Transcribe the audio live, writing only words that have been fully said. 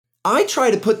I try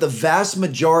to put the vast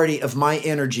majority of my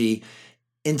energy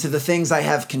into the things I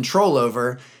have control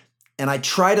over, and I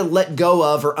try to let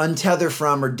go of or untether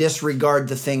from or disregard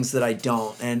the things that I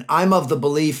don't. And I'm of the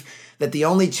belief that the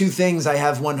only two things I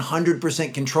have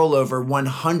 100% control over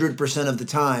 100% of the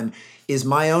time is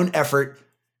my own effort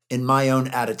and my own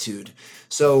attitude.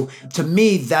 So to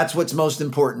me, that's what's most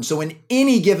important. So in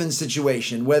any given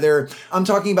situation, whether I'm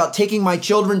talking about taking my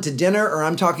children to dinner, or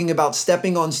I'm talking about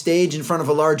stepping on stage in front of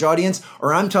a large audience,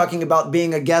 or I'm talking about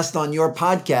being a guest on your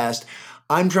podcast,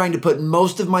 I'm trying to put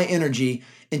most of my energy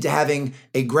into having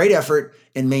a great effort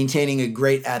and maintaining a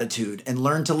great attitude, and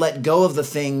learn to let go of the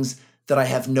things that I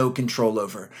have no control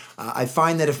over. I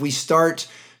find that if we start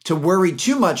to worry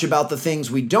too much about the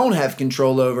things we don't have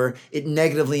control over, it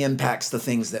negatively impacts the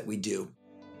things that we do.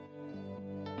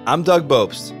 I'm Doug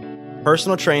Bopst,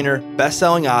 personal trainer,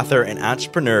 best-selling author, and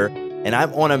entrepreneur, and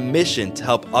I'm on a mission to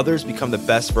help others become the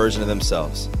best version of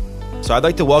themselves. So I'd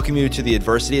like to welcome you to the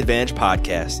Adversity Advantage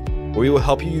podcast, where we will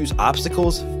help you use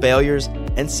obstacles, failures,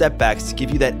 and setbacks to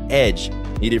give you that edge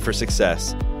needed for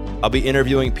success. I'll be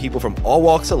interviewing people from all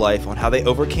walks of life on how they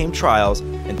overcame trials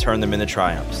and turned them into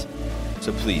triumphs.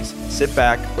 So please sit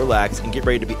back, relax, and get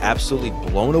ready to be absolutely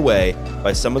blown away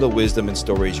by some of the wisdom and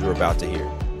stories you're about to hear.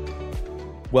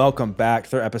 Welcome back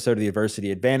to our episode of the Adversity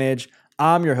Advantage.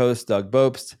 I'm your host, Doug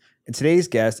Bopst, and today's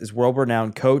guest is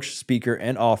world-renowned coach, speaker,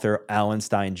 and author Alan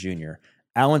Stein Jr.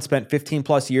 Alan spent 15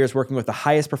 plus years working with the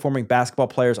highest performing basketball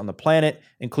players on the planet,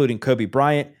 including Kobe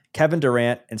Bryant, Kevin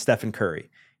Durant, and Stephen Curry.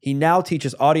 He now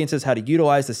teaches audiences how to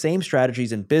utilize the same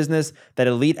strategies in business that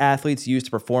elite athletes use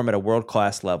to perform at a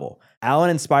world-class level. Alan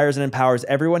inspires and empowers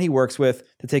everyone he works with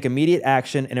to take immediate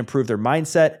action and improve their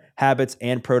mindset, habits,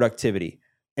 and productivity.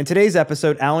 In today's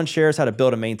episode, Alan shares how to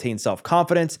build and maintain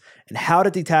self-confidence and how to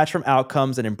detach from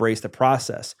outcomes and embrace the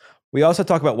process. We also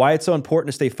talk about why it's so important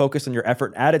to stay focused on your effort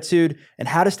and attitude, and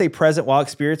how to stay present while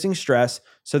experiencing stress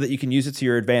so that you can use it to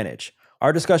your advantage.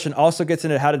 Our discussion also gets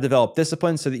into how to develop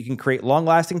discipline so that you can create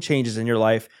long-lasting changes in your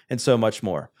life, and so much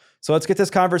more. So let's get this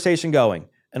conversation going,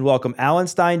 and welcome Alan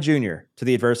Stein Jr. to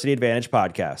the Adversity Advantage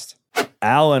podcast.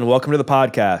 Alan, welcome to the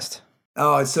podcast.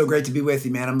 Oh, it's so great to be with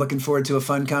you, man. I'm looking forward to a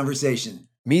fun conversation.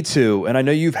 Me too. And I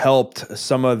know you've helped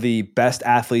some of the best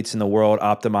athletes in the world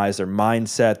optimize their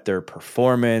mindset, their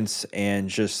performance, and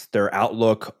just their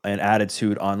outlook and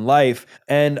attitude on life.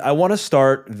 And I want to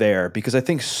start there because I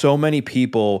think so many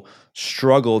people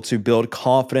struggle to build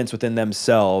confidence within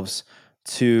themselves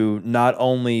to not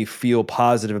only feel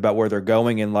positive about where they're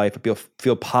going in life, but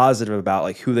feel positive about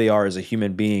like who they are as a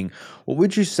human being. What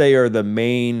would you say are the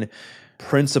main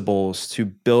principles to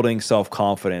building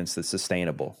self-confidence that's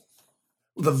sustainable?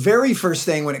 The very first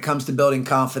thing when it comes to building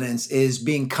confidence is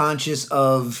being conscious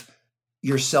of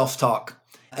your self-talk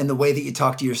and the way that you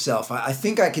talk to yourself. I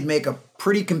think I could make a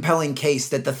pretty compelling case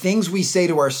that the things we say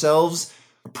to ourselves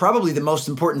are probably the most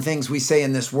important things we say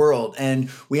in this world. And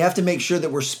we have to make sure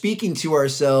that we're speaking to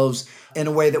ourselves in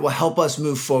a way that will help us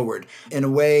move forward, in a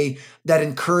way that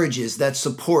encourages, that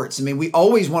supports. I mean, we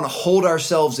always want to hold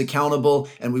ourselves accountable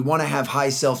and we want to have high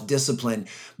self-discipline.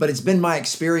 But it's been my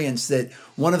experience that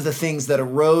one of the things that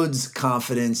erodes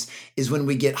confidence is when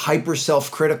we get hyper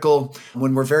self-critical,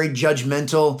 when we're very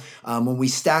judgmental, when we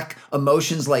stack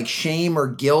emotions like shame or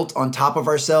guilt on top of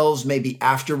ourselves, maybe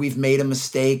after we've made a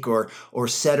mistake or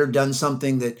said or done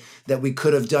something that we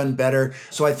could have done better.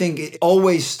 So I think it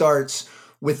always starts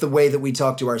with the way that we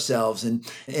talk to ourselves. And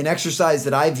an exercise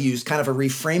that I've used, kind of a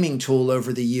reframing tool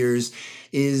over the years,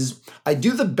 is I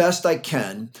do the best I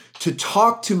can to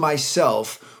talk to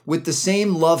myself with the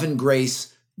same love and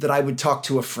grace that I would talk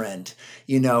to a friend.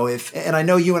 You know, and I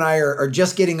know you and I are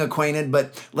just getting acquainted,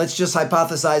 but let's just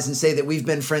hypothesize and say that we've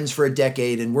been friends for a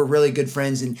decade and we're really good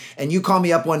friends. And you call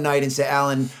me up one night and say,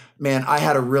 Alan, man, I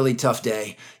had a really tough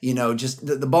day. You know, just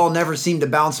the ball never seemed to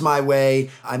bounce my way.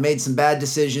 I made some bad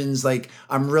decisions. Like,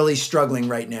 I'm really struggling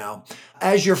right now.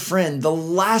 As your friend, the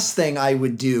last thing I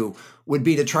would do would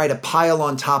be to try to pile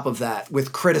on top of that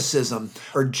with criticism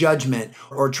or judgment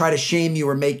or try to shame you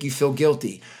or make you feel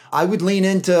guilty. I would lean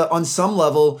into, on some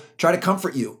level, try to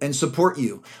comfort you and support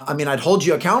you. I mean, I'd hold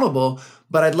you accountable,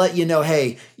 but I'd let you know,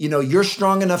 hey, you know, you're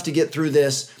strong enough to get through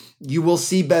this. You will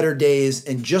see better days,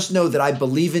 and just know that I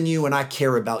believe in you and I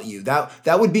care about you.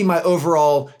 That would be my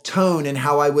overall tone and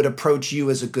how I would approach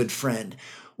you as a good friend.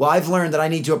 Well, I've learned that I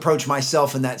need to approach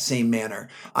myself in that same manner.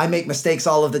 I make mistakes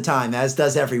all of the time, as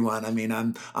does everyone. I mean,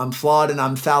 I'm flawed and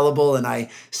I'm fallible, and I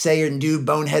say and do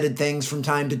boneheaded things from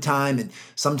time to time. And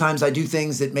sometimes I do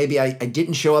things that maybe I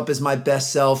didn't show up as my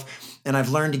best self. and I've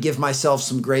learned to give myself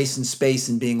some grace and space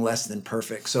in being less than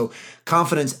perfect. So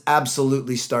confidence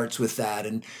absolutely starts with that.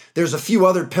 And there's a few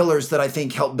other pillars that I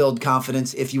think help build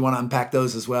confidence if you want to unpack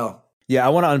those as well. Yeah, I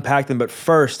want to unpack them, but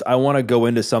first I want to go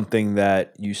into something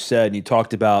that you said, and you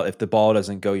talked about if the ball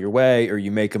doesn't go your way or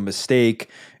you make a mistake,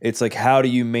 it's like, how do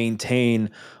you maintain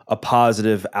a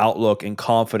positive outlook and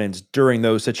confidence during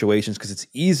those situations? Because it's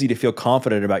easy to feel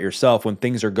confident about yourself when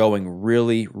things are going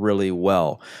really, really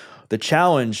well. The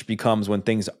challenge becomes when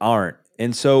things aren't.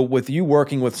 And so with you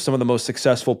working with some of the most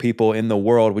successful people in the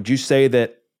world, would you say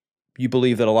that you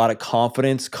believe that a lot of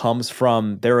confidence comes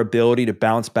from their ability to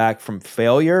bounce back from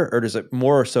failure, or does it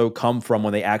more so come from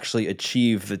when they actually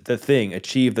achieve the thing,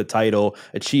 achieve the title,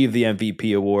 achieve the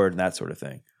MVP award, and that sort of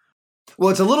thing? Well,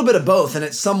 it's a little bit of both, and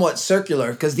it's somewhat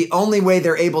circular, because the only way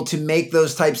they're able to make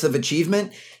those types of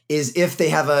achievement is if they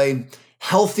have a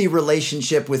healthy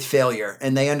relationship with failure,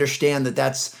 and they understand that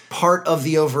that's part of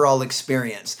the overall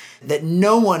experience, that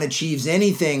no one achieves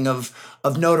anything of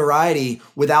notoriety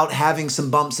without having some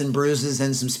bumps and bruises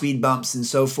and some speed bumps and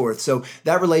so forth. So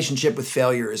that relationship with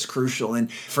failure is crucial.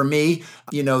 And for me,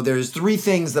 there's three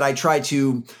things that I try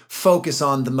to focus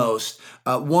on the most.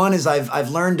 One is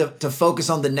I've learned to focus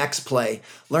on the next play,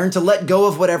 learn to let go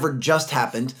of whatever just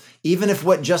happened, even if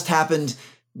what just happened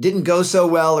didn't go so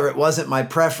well or it wasn't my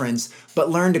preference, but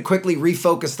learn to quickly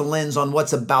refocus the lens on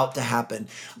what's about to happen,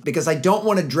 because I don't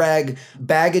want to drag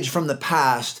baggage from the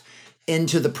past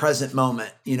into the present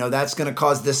moment. That's going to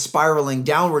cause this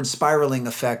downward spiraling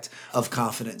effect of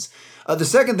confidence. The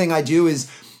second thing I do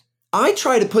is I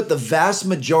try to put the vast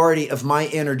majority of my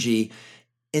energy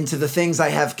into the things I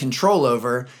have control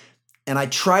over, and I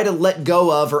try to let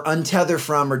go of or untether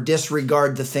from or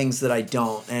disregard the things that I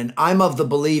don't. And I'm of the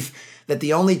belief that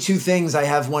the only two things I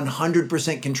have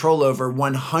 100% control over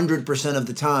 100% of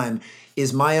the time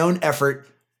is my own effort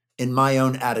and my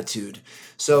own attitude.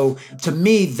 So to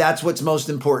me, that's what's most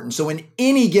important. So in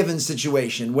any given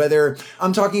situation, whether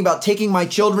I'm talking about taking my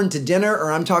children to dinner,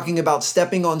 or I'm talking about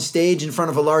stepping on stage in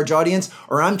front of a large audience,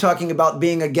 or I'm talking about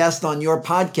being a guest on your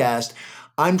podcast,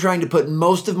 I'm trying to put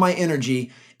most of my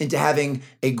energy into having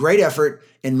a great effort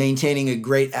and maintaining a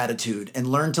great attitude, and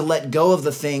learn to let go of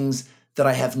the things that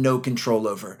I have no control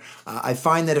over. I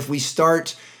find that if we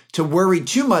start to worry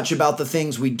too much about the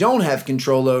things we don't have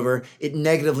control over, it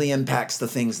negatively impacts the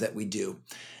things that we do.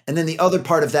 And then the other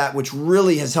part of that, which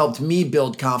really has helped me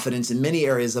build confidence in many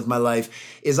areas of my life,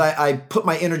 is I put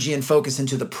my energy and focus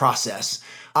into the process.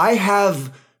 I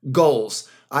have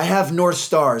goals. I have North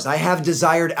Stars. I have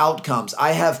desired outcomes.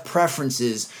 I have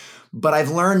preferences, but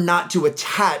I've learned not to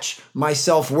attach my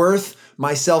self-worth,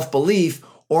 my self-belief,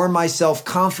 or my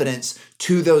self-confidence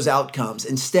to those outcomes.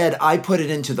 Instead, I put it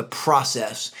into the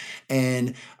process,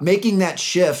 and making that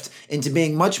shift into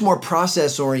being much more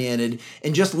process-oriented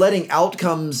and just letting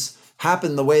outcomes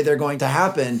happen the way they're going to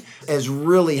happen has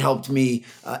really helped me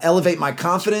elevate my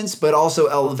confidence, but also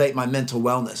elevate my mental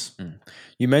wellness.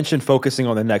 You mentioned focusing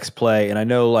on the next play, and I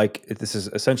know this is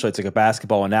essentially, it's like a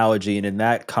basketball analogy, and in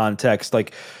that context,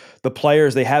 the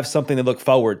players, they have something to look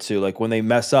forward to. Like when they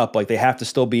mess up, they have to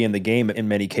still be in the game in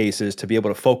many cases to be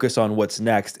able to focus on what's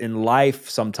next. In life,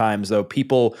 sometimes though,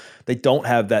 people, they don't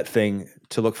have that thing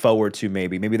to look forward to.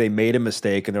 Maybe they made a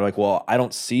mistake and they're like, well, I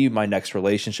don't see my next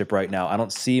relationship right now. I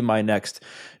don't see my next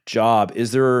job.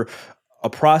 Is there a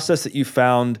process that you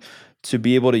found to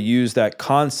be able to use that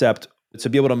concept to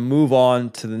be able to move on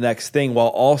to the next thing, while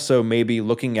also maybe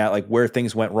looking at where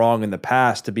things went wrong in the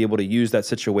past to be able to use that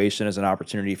situation as an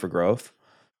opportunity for growth?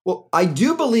 Well, I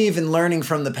do believe in learning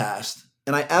from the past,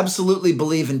 and I absolutely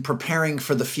believe in preparing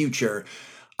for the future.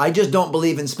 I just don't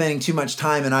believe in spending too much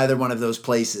time in either one of those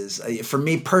places. For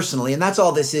me personally, and that's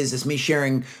all this is me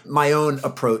sharing my own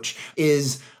approach,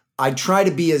 is I try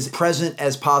to be as present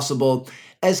as possible,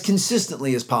 as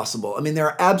consistently as possible. I mean, there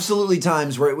are absolutely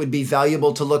times where it would be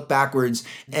valuable to look backwards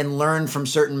and learn from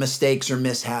certain mistakes or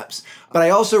mishaps. But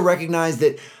I also recognize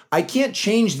that I can't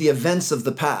change the events of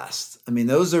the past. I mean,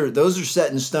 those are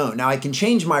set in stone. Now, I can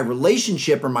change my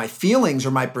relationship or my feelings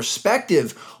or my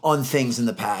perspective on things in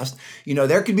the past.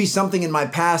 There could be something in my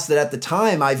past that at the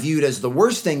time I viewed as the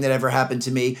worst thing that ever happened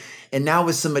to me. And now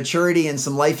with some maturity and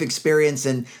some life experience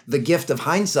and the gift of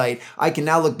hindsight, I can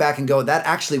now look back and go, that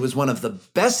actually was one of the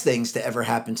best things to ever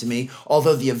happen to me.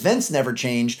 Although the events never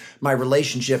changed, my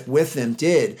relationship with them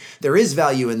did. There is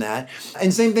value in that.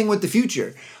 And same thing with the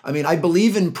future. I mean, I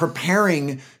believe in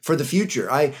preparing for the future.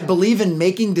 I believe in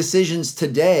making decisions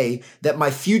today that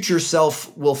my future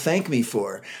self will thank me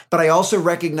for. But I also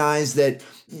recognize that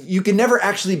you can never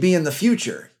actually be in the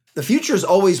future. The future is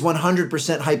always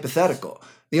 100% hypothetical.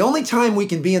 The only time we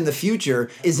can be in the future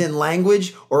is in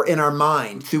language or in our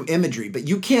mind through imagery, but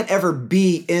you can't ever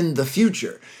be in the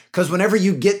future because whenever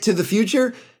you get to the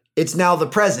future, it's now the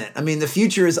present. I mean, the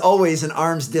future is always an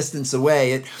arm's distance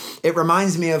away. It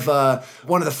reminds me of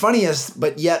one of the funniest,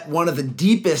 but yet one of the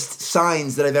deepest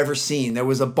signs that I've ever seen. There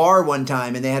was a bar one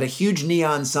time and they had a huge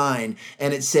neon sign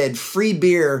and it said, "Free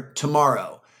beer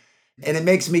tomorrow." And it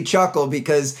makes me chuckle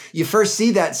because you first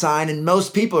see that sign and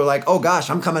most people are like, "Oh gosh,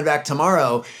 I'm coming back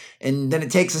tomorrow." And then it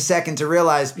takes a second to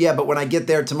realize, yeah, but when I get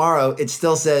there tomorrow, it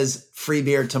still says free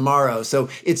beer tomorrow. So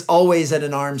it's always at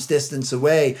an arm's distance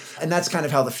away. And that's kind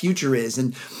of how the future is.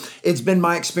 And it's been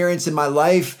my experience in my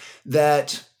life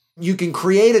that you can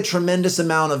create a tremendous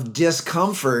amount of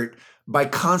discomfort by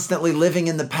constantly living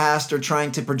in the past or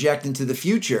trying to project into the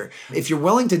future. If you're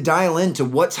willing to dial into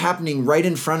what's happening right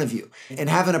in front of you and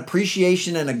have an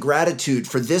appreciation and a gratitude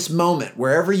for this moment,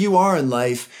 wherever you are in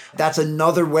life, that's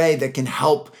another way that can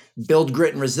help build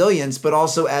grit and resilience, but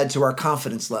also add to our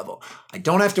confidence level. I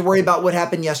don't have to worry about what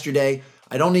happened yesterday.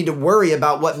 I don't need to worry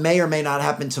about what may or may not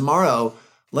happen tomorrow.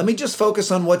 Let me just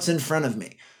focus on what's in front of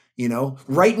me.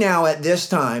 Right now at this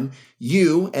time,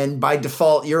 you, and by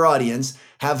default, your audience,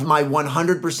 have my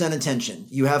 100% attention.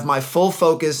 You have my full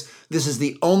focus. This is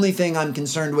the only thing I'm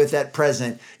concerned with at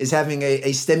present, is having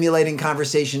a stimulating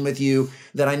conversation with you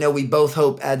that I know we both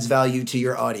hope adds value to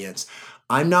your audience.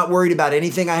 I'm not worried about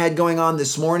anything I had going on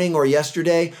this morning or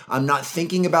yesterday. I'm not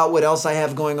thinking about what else I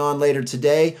have going on later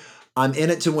today. I'm in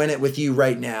it to win it with you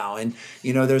right now. And,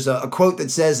 there's a quote that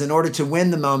says, in order to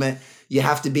win the moment, you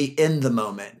have to be in the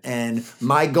moment. And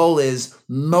my goal is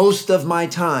most of my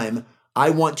time, I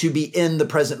want to be in the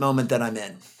present moment that I'm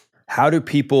in. How do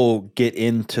people get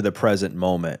into the present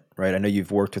moment, right? I know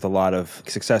you've worked with a lot of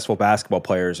successful basketball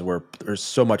players where there's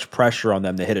so much pressure on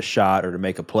them to hit a shot or to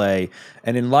make a play.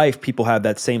 And in life, people have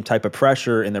that same type of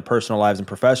pressure in their personal lives and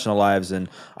professional lives. And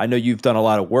I know you've done a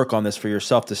lot of work on this for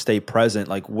yourself to stay present.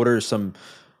 Like, what are some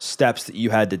steps that you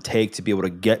had to take to be able to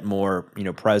get more,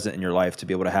 present in your life, to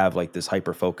be able to have like this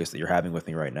hyper focus that you're having with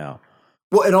me right now?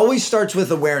 Well, it always starts with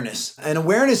awareness. And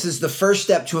awareness is the first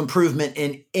step to improvement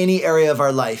in any area of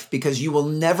our life, because you will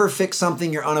never fix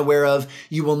something you're unaware of.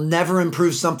 You will never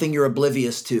improve something you're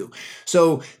oblivious to.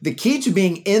 So the key to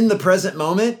being in the present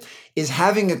moment is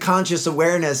having a conscious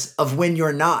awareness of when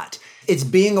you're not. It's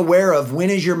being aware of when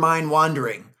is your mind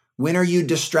wandering? When are you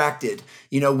distracted?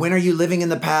 When are you living in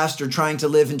the past or trying to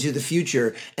live into the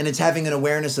future? And it's having an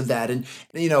awareness of that. And,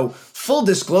 full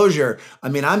disclosure,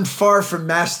 I'm far from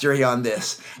mastery on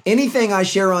this. Anything I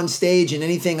share on stage and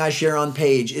anything I share on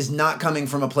page is not coming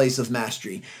from a place of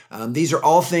mastery. These are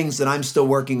all things that I'm still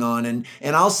working on.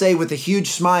 And I'll say with a huge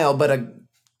smile, but a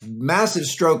massive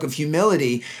stroke of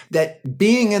humility, that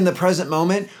being in the present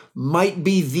moment might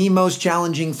be the most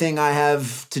challenging thing I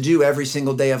have to do every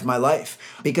single day of my life,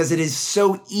 because it is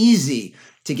so easy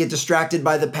to get distracted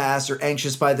by the past or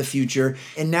anxious by the future.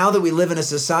 And now that we live in a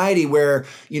society where,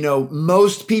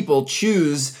 most people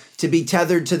choose to be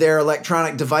tethered to their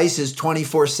electronic devices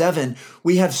 24/7,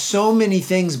 we have so many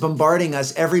things bombarding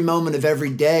us every moment of every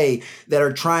day that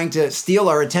are trying to steal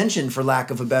our attention, for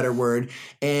lack of a better word.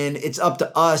 And it's up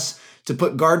to us to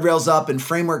put guardrails up and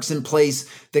frameworks in place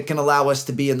that can allow us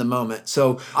to be in the moment.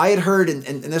 So I had heard,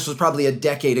 and this was probably a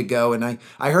decade ago, and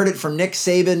I heard it from Nick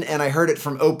Saban and I heard it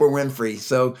from Oprah Winfrey.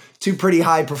 So two pretty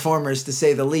high performers, to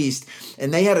say the least.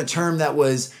 And they had a term that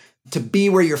was to be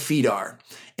where your feet are.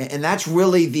 And that's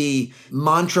really the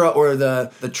mantra, or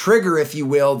the trigger, if you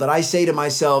will, that I say to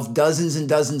myself dozens and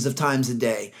dozens of times a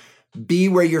day. Be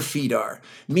where your feet are.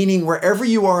 Meaning wherever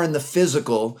you are in the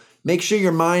physical, make sure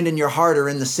your mind and your heart are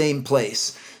in the same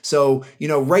place. So,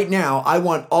 right now, I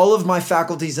want all of my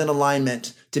faculties in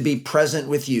alignment to be present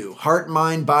with you, heart,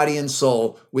 mind, body, and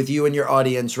soul, with you and your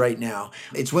audience right now.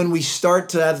 It's when we start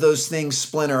to have those things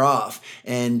splinter off.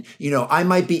 And, I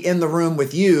might be in the room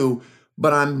with you,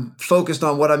 but I'm focused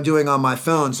on what I'm doing on my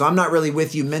phone. So I'm not really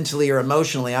with you mentally or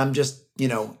emotionally. I'm just,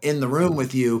 in the room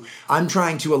with you. I'm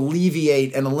trying to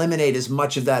alleviate and eliminate as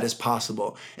much of that as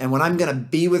possible. And when I'm going to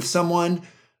be with someone,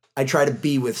 I try to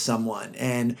be with someone.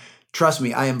 And trust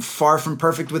me, I am far from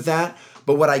perfect with that.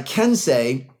 But what I can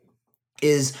say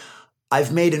is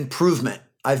I've made improvement.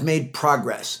 I've made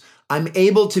progress. I'm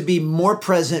able to be more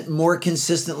present, more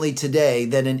consistently today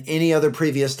than in any other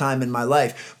previous time in my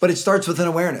life. But it starts with an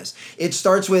awareness. It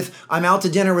starts with, I'm out to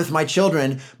dinner with my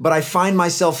children, but I find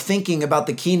myself thinking about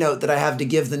the keynote that I have to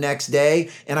give the next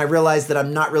day. And I realize that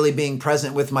I'm not really being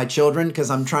present with my children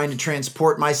because I'm trying to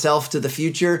transport myself to the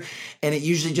future. And it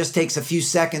usually just takes a few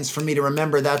seconds for me to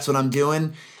remember that's what I'm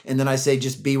doing. And then I say,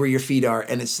 just be where your feet are.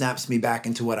 And it snaps me back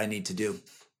into what I need to do.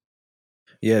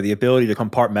 Yeah, the ability to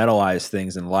compartmentalize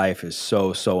things in life is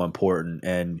so, so important.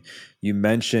 And you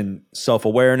mentioned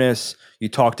self-awareness. You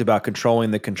talked about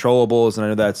controlling the controllables. And I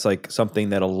know that's like something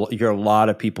that you hear a lot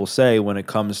of people say when it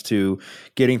comes to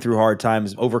getting through hard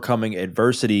times, overcoming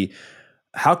adversity.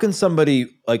 How can somebody,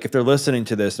 like if they're listening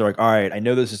to this, they're like, all right, I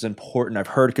know this is important. I've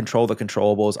heard control the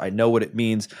controllables. I know what it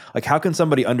means. Like, how can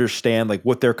somebody understand like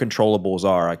what their controllables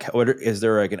are? Like, is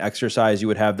there like an exercise you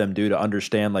would have them do to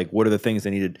understand like what are the things they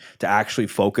needed to actually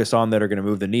focus on that are going to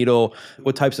move the needle?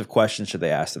 What types of questions should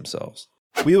they ask themselves?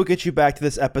 We will get you back to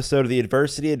this episode of The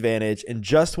Adversity Advantage in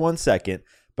just 1 second.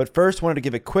 But first, wanted to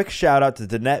give a quick shout out to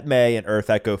Danette May and Earth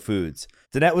Echo Foods.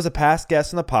 Danette was a past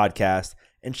guest on the podcast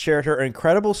and shared her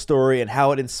incredible story and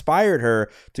how it inspired her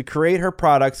to create her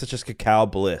products such as Cacao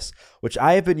Bliss, which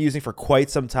I have been using for quite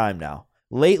some time now.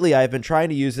 Lately, I have been trying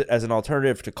to use it as an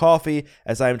alternative to coffee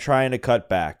as I am trying to cut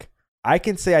back. I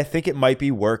can say I think it might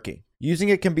be working. Using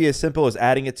it can be as simple as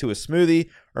adding it to a smoothie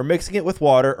or mixing it with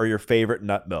water or your favorite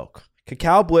nut milk.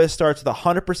 Cacao Bliss starts with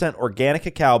 100% organic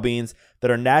cacao beans that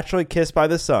are naturally kissed by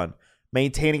the sun,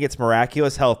 maintaining its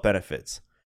miraculous health benefits.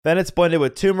 Then it's blended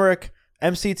with turmeric,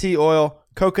 MCT oil,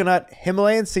 coconut,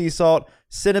 Himalayan sea salt,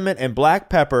 cinnamon, and black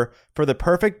pepper for the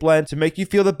perfect blend to make you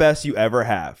feel the best you ever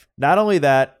have. Not only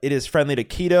that, it is friendly to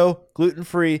keto,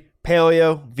 gluten-free,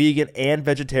 paleo, vegan, and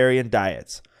vegetarian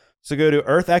diets. So go to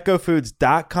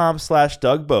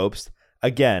earthechofoods.com/DougBopst.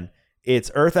 Again, it's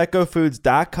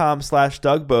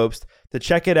earthechofoods.com/DougBopst to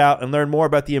check it out and learn more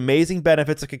about the amazing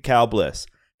benefits of Cacao Bliss.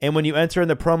 And when you enter in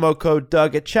the promo code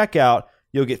Doug at checkout,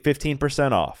 you'll get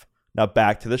 15% off. Now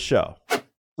back to the show.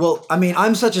 Well, I mean,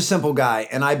 I'm such a simple guy,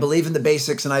 and I believe in the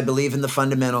basics, and I believe in the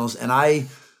fundamentals, and I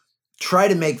try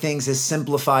to make things as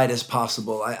simplified as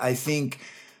possible. I think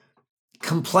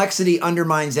complexity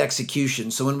undermines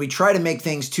execution. So when we try to make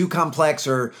things too complex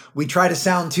or we try to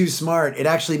sound too smart, it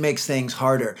actually makes things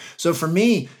harder. So for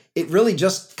me, it really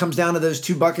just comes down to those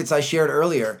two buckets I shared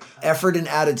earlier, effort and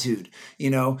attitude,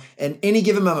 and any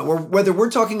given moment, whether we're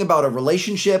talking about a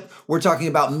relationship, we're talking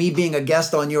about me being a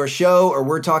guest on your show, or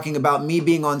we're talking about me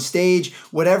being on stage,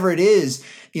 whatever it is,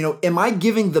 am I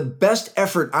giving the best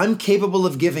effort I'm capable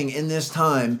of giving in this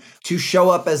time to show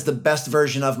up as the best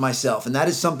version of myself? And that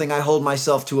is something I hold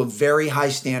myself to a very high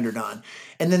standard on.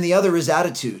 And then the other is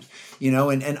attitude.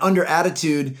 And under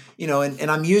attitude,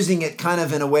 and I'm using it kind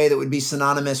of in a way that would be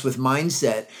synonymous with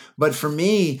mindset. But for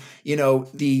me,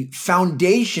 the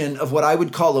foundation of what I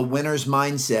would call a winner's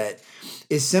mindset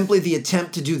is simply the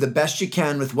attempt to do the best you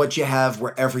can with what you have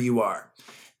wherever you are.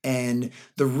 And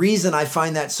the reason I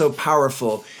find that so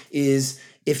powerful is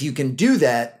if you can do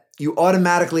that, you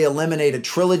automatically eliminate a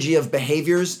trilogy of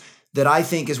behaviors that I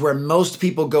think is where most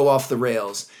people go off the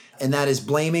rails. And that is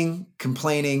blaming,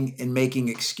 complaining, and making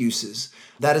excuses.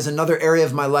 That is another area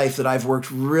of my life that I've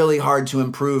worked really hard to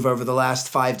improve over the last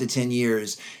 5 to 10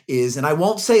 years and I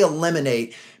won't say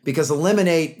eliminate, because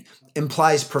eliminate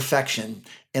implies perfection.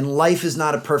 And life is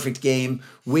not a perfect game.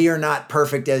 We are not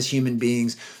perfect as human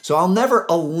beings. So I'll never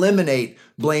eliminate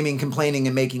blaming, complaining,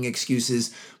 and making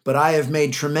excuses, but I have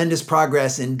made tremendous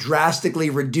progress in drastically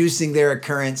reducing their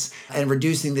occurrence and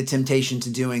reducing the temptation to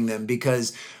doing them,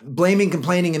 because blaming,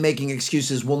 complaining, and making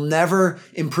excuses will never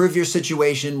improve your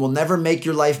situation, will never make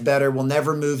your life better, will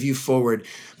never move you forward.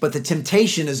 But the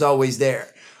temptation is always there.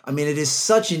 I mean, it is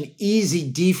such an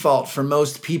easy default for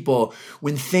most people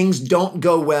when things don't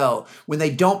go well, when they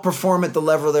don't perform at the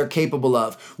level they're capable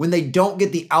of, when they don't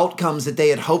get the outcomes that they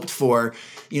had hoped for.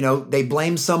 They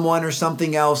blame someone or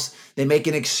something else. They make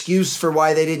an excuse for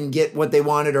why they didn't get what they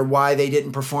wanted or why they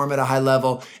didn't perform at a high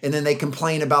level. And then they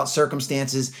complain about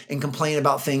circumstances and complain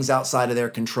about things outside of their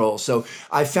control. So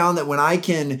I found that when I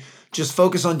can just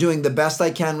focus on doing the best I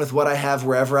can with what I have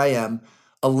wherever I am,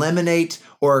 eliminate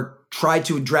or try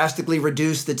to drastically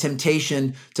reduce the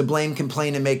temptation to blame,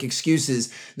 complain, and make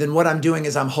excuses, then what I'm doing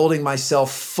is I'm holding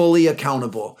myself fully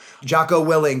accountable. Jocko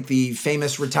Willink, the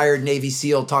famous retired Navy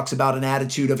SEAL, talks about an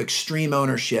attitude of extreme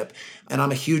ownership. And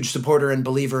I'm a huge supporter and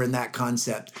believer in that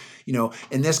concept. And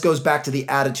this goes back to the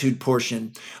attitude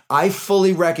portion. I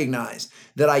fully recognize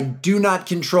that I do not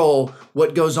control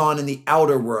what goes on in the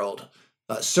outer world,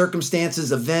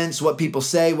 circumstances, events, what people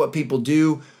say, what people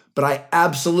do. But I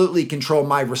absolutely control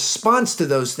my response to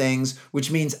those things,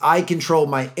 which means I control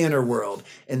my inner world.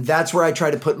 And that's where I try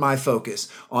to put my focus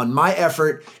on my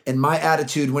effort and my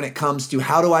attitude when it comes to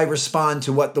how do I respond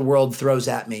to what the world throws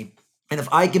at me. And if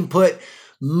I can put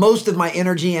most of my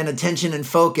energy and attention and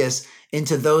focus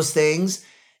into those things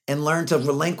and learn to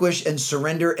relinquish and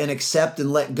surrender and accept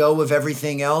and let go of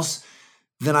everything else,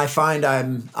 then I find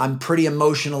I'm pretty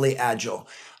emotionally agile.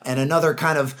 And another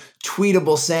kind of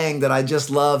tweetable saying that I just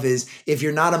love is, if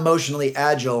you're not emotionally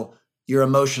agile, you're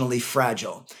emotionally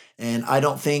fragile. And I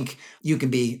don't think you can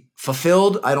be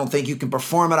fulfilled. I don't think you can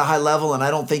perform at a high level. And I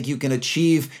don't think you can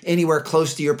achieve anywhere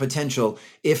close to your potential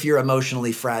if you're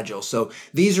emotionally fragile. So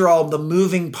these are all the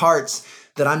moving parts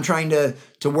that I'm trying to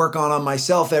work on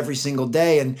myself every single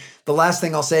day. And the last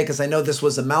thing I'll say, because I know this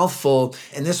was a mouthful,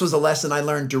 and this was a lesson I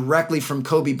learned directly from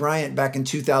Kobe Bryant back in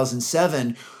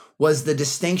 2007, was the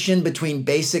distinction between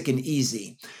basic and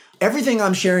easy. Everything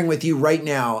I'm sharing with you right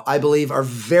now, I believe, are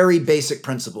very basic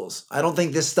principles. I don't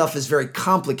think this stuff is very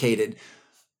complicated,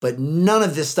 but none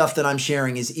of this stuff that I'm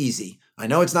sharing is easy. I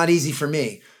know it's not easy for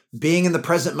me. Being in the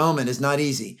present moment is not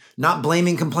easy. Not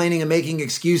blaming, complaining, and making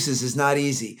excuses is not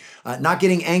easy. Not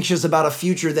getting anxious about a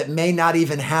future that may not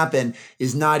even happen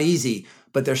is not easy,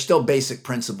 but they're still basic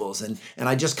principles. And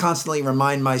I just constantly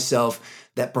remind myself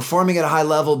that performing at a high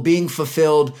level, being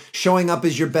fulfilled, showing up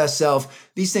as your best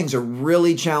self, these things are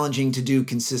really challenging to do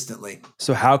consistently.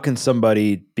 So how can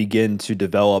somebody begin to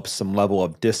develop some level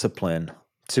of discipline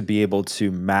to be able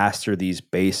to master these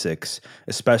basics,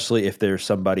 especially if there's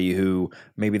somebody who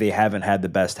maybe they haven't had the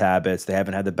best habits, they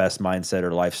haven't had the best mindset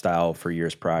or lifestyle for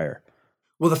years prior?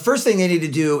 Well, the first thing they need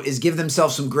to do is give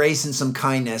themselves some grace and some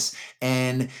kindness,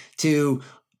 and to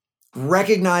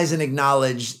recognize and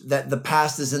acknowledge that the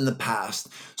past is in the past.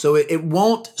 So it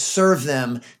won't serve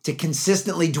them to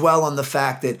consistently dwell on the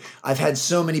fact that I've had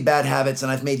so many bad habits and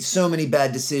I've made so many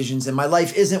bad decisions and my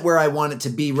life isn't where I want it to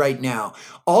be right now.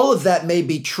 All of that may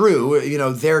be true,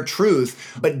 their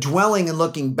truth, but dwelling and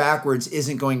looking backwards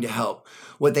isn't going to help.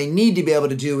 What they need to be able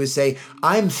to do is say,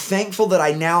 I'm thankful that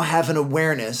I now have an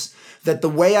awareness that the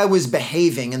way I was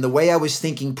behaving and the way I was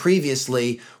thinking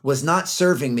previously was not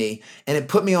serving me, and it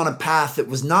put me on a path that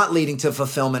was not leading to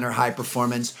fulfillment or high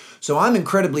performance. So I'm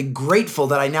incredibly grateful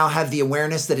that I now have the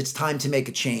awareness that it's time to make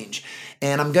a change.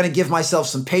 And I'm going to give myself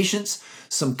some patience,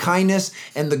 some kindness,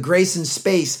 and the grace and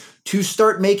space to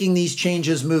start making these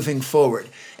changes moving forward.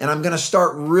 And I'm going to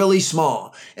start really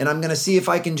small, and I'm going to see if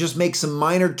I can just make some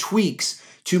minor tweaks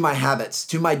to my habits,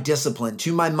 to my discipline,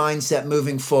 to my mindset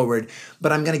moving forward.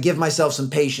 But I'm going to give myself some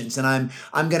patience, and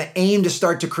I'm going to aim to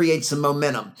start to create some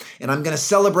momentum, and I'm going to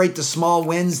celebrate the small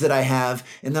wins that I have,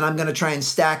 and then I'm going to try and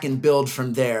stack and build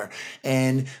from there.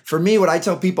 And for me, what I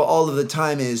tell people all of the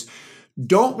time is,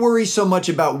 don't worry so much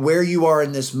about where you are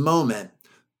in this moment.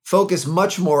 Focus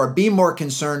much more, be more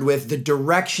concerned with the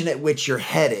direction at which you're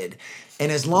headed.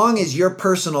 And as long as your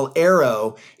personal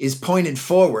arrow is pointed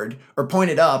forward or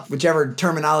pointed up, whichever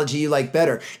terminology you like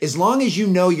better, as long as you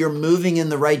know you're moving in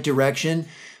the right direction,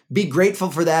 be grateful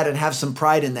for that and have some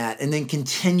pride in that, and then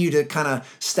continue to kind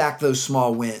of stack those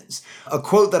small wins. A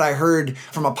quote that I heard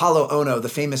from Apollo Ono, the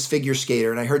famous figure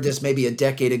skater, and I heard this maybe a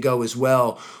decade ago as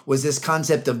well, was this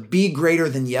concept of be greater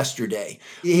than yesterday.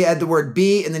 He had the word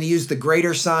be, and then he used the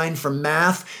greater sign for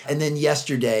math, and then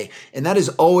yesterday. And that is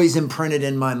always imprinted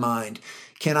in my mind.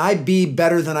 Can I be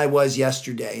better than I was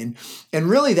yesterday? And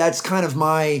really that's kind of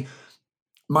my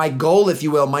goal, if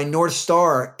you will, my North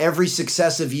Star every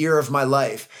successive year of my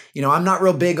life. I'm not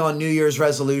real big on New Year's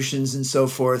resolutions and so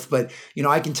forth, but,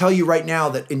 I can tell you right now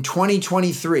that in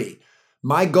 2023,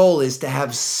 my goal is to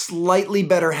have slightly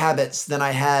better habits than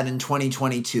I had in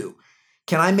 2022.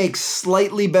 Can I make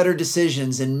slightly better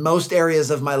decisions in most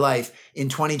areas of my life in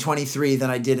 2023 than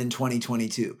I did in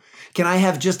 2022? Can I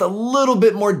have just a little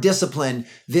bit more discipline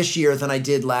this year than I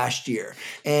did last year?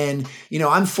 And,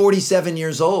 I'm 47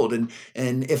 years old, and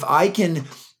if I can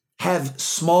have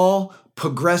small,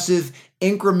 progressive,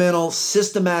 incremental,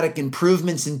 systematic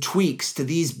improvements and tweaks to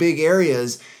these big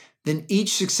areas, then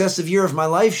each successive year of my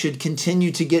life should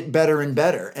continue to get better and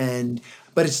better.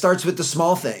 But it starts with the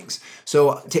small things.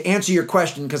 So to answer your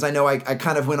question, because I know I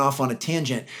kind of went off on a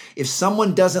tangent, if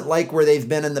someone doesn't like where they've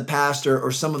been in the past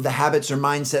or some of the habits or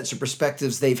mindsets or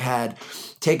perspectives they've had,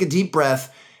 take a deep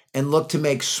breath and look to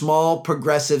make small,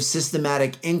 progressive,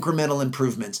 systematic, incremental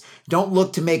improvements. Don't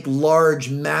look to make large,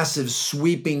 massive,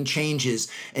 sweeping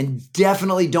changes, and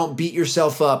definitely don't beat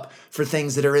yourself up for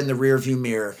things that are in the rearview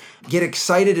mirror. Get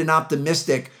excited and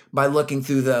optimistic by looking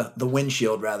through the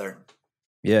windshield, rather.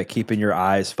 Yeah, keeping your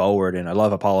eyes forward. And I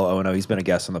love Apollo Ono. He's been a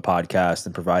guest on the podcast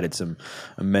and provided some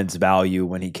immense value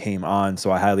when he came on.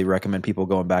 So I highly recommend people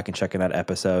going back and checking that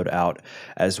episode out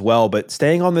as well. But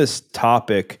staying on this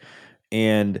topic,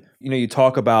 and you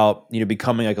talk about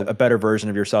becoming like a better version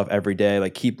of yourself every day.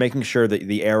 Like keep making sure that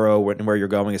the arrow and where you're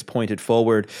going is pointed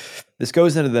forward. This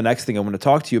goes into the next thing I want to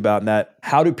talk to you about, and that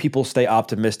how do people stay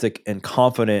optimistic and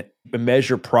confident and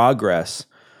measure progress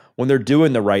when they're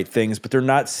doing the right things, but they're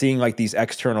not seeing like these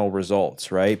external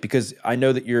results, right? Because I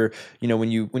know that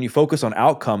when you focus on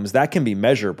outcomes, that can be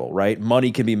measurable, right?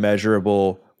 Money can be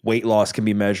measurable, weight loss can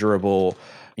be measurable,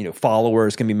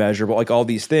 followers can be measurable, like all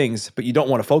these things, but you don't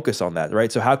want to focus on that,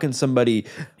 right? So how can somebody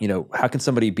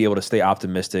be able to stay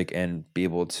optimistic and be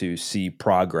able to see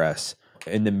progress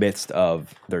in the midst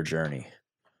of their journey?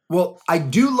 Well, I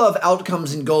do love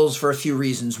outcomes and goals for a few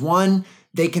reasons. One,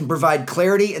 they can provide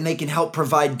clarity and they can help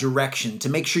provide direction to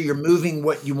make sure you're moving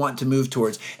what you want to move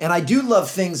towards. And I do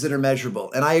love things that are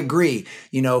measurable. And I agree,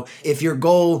 if your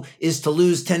goal is to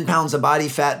lose 10 pounds of body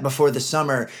fat before the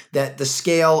summer, that the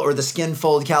scale or the skin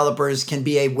fold calipers can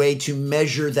be a way to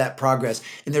measure that progress.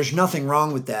 And there's nothing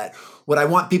wrong with that. What I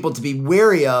want people to be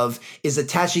wary of is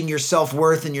attaching your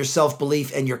self-worth and your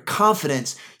self-belief and your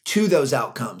confidence to those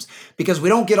outcomes, because we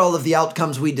don't get all of the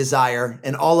outcomes we desire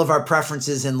and all of our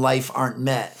preferences in life aren't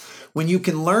met. When you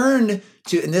can learn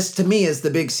to, and this to me is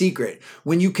the big secret,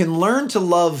 when you can learn to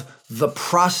love the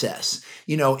process,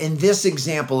 in this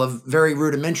example, a very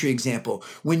rudimentary example,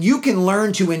 when you can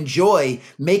learn to enjoy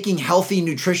making healthy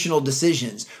nutritional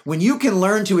decisions, when you can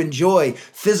learn to enjoy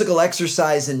physical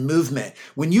exercise and movement,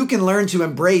 when you can learn to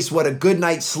embrace what a good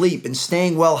night's sleep and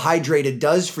staying well hydrated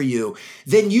does for you,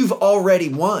 then you've already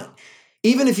won.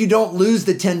 Even if you don't lose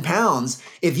the 10 pounds,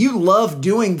 if you love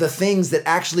doing the things that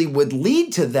actually would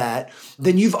lead to that,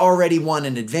 then you've already won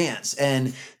in advance.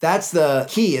 And that's the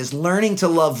key, is learning to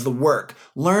love the work,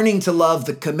 learning to love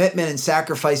the commitment and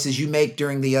sacrifices you make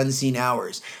during the unseen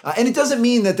hours. And it doesn't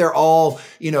mean that they're all,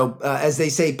 as they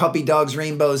say, puppy dogs,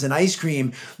 rainbows, and ice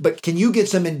cream, but can you get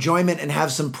some enjoyment and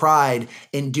have some pride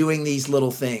in doing these little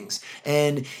things?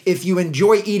 And if you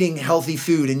enjoy eating healthy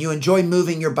food and you enjoy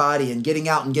moving your body and getting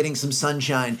out and getting some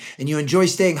sunshine and you enjoy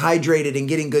staying hydrated and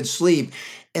getting good sleep,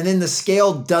 and then the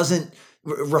scale doesn't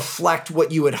reflect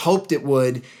what you had hoped it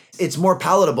would, it's more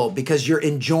palatable because you're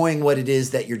enjoying what it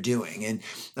is that you're doing. And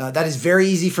that is very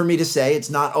easy for me to say. It's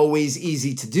not always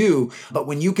easy to do, but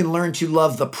when you can learn to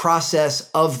love the process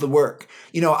of the work.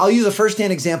 I'll use a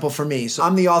firsthand example for me. So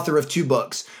I'm the author of 2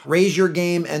 books, Raise Your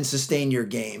Game and Sustain Your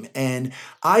Game. And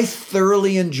I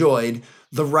thoroughly enjoyed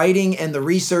the writing and the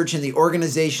research and the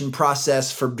organization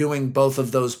process for doing both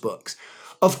of those books.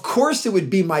 Of course, it would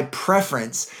be my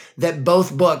preference that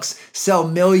both books sell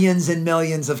millions and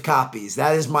millions of copies.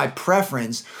 That is my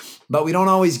preference, but we don't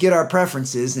always get our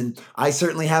preferences, and I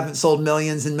certainly haven't sold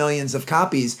millions and millions of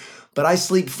copies, but I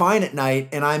sleep fine at night,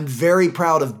 and I'm very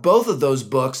proud of both of those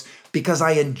books because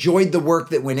I enjoyed the work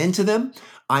that went into them.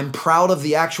 I'm proud of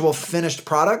the actual finished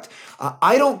product.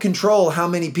 I don't control how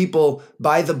many people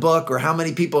buy the book or how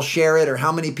many people share it or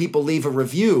how many people leave a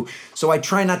review, so I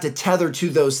try not to tether to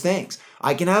those things.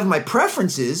 I can have my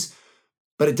preferences,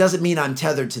 but it doesn't mean I'm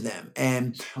tethered to them.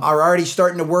 And I'm already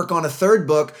starting to work on a 3rd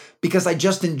book because I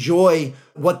just enjoy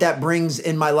what that brings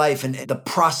in my life and the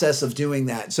process of doing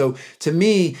that. So to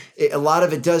me, a lot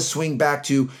of it does swing back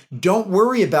to, don't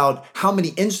worry about how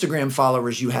many Instagram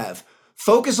followers you have.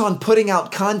 Focus on putting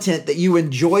out content that you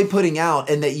enjoy putting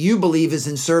out and that you believe is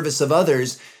in service of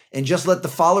others, and just let the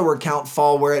follower count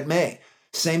fall where it may.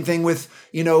 Same thing with,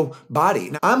 body.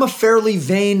 Now, I'm a fairly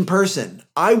vain person.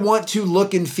 I want to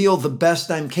look and feel the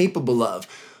best I'm capable of,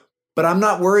 but I'm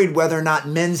not worried whether or not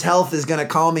Men's Health is going to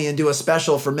call me and do a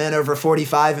special for men over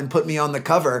 45 and put me on the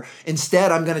cover.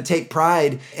 Instead, I'm going to take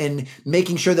pride in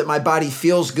making sure that my body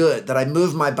feels good, that I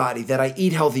move my body, that I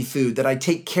eat healthy food, that I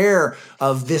take care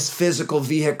of this physical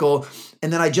vehicle,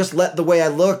 and then I just let the way I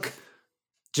look,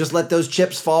 just let those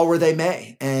chips fall where they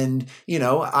may. And,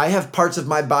 I have parts of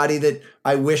my body that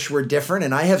I wish were different,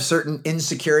 and I have certain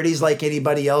insecurities like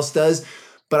anybody else does,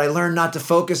 but I learned not to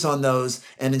focus on those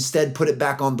and instead put it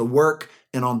back on the work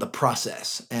and on the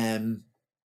process. And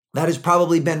that has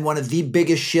probably been one of the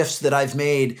biggest shifts that I've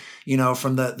made,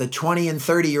 from the 20 and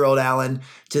 30-year-old Alan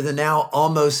to the now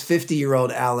almost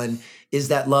 50-year-old Alan, is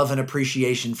that love and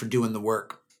appreciation for doing the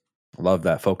work. Love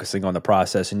that, focusing on the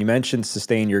process. And you mentioned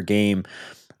sustain your game.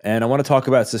 And I want to talk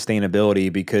about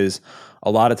sustainability because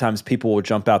a lot of times people will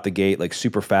jump out the gate like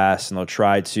super fast and they'll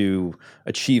try to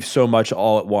achieve so much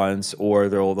all at once, or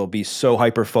they'll be so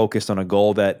hyper focused on a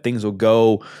goal that things will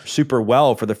go super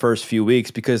well for the first few weeks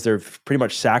because they've pretty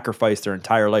much sacrificed their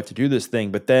entire life to do this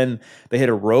thing. But then they hit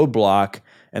a roadblock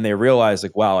and they realize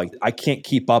like, wow, I can't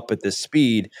keep up at this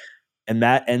speed. And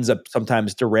that ends up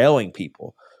sometimes derailing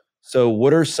people. So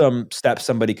what are some steps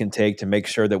somebody can take to make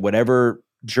sure that whatever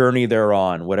journey they're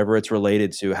on, whatever it's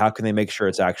related to, how can they make sure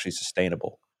it's actually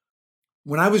sustainable?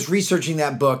 When I was researching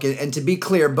that book, and to be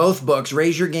clear, both books,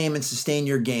 Raise Your Game and Sustain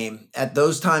Your Game, at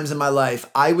those times in my life,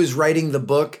 I was writing the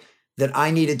book that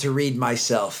I needed to read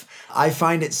myself. I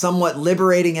find it somewhat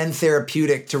liberating and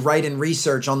therapeutic to write and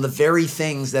research on the very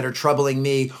things that are troubling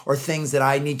me or things that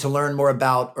I need to learn more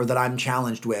about or that I'm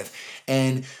challenged with.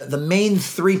 And the main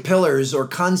 3 pillars or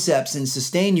concepts in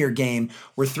Sustain Your Game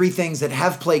were 3 things that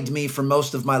have plagued me for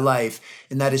most of my life,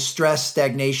 and that is stress,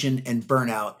 stagnation, and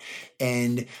burnout.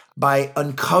 And by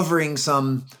uncovering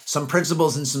some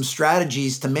principles and some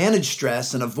strategies to manage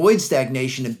stress and avoid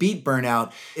stagnation and beat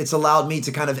burnout, it's allowed me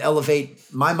to kind of elevate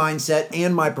my mindset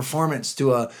and my performance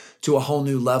to a whole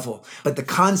new level. But the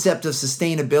concept of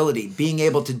sustainability, being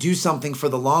able to do something for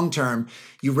the long term,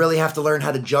 you really have to learn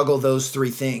how to juggle those 3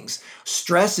 things.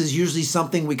 Stress is usually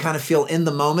something we kind of feel in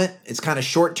the moment. It's kind of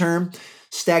short term.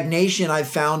 Stagnation, I've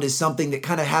found, is something that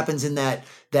kind of happens in that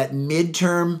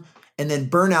midterm. And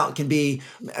then burnout can be,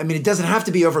 it doesn't have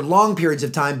to be over long periods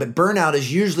of time, but burnout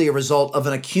is usually a result of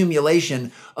an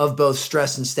accumulation of both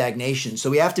stress and stagnation.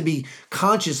 So we have to be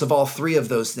conscious of all 3 of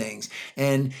those things.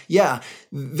 And yeah,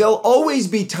 there'll always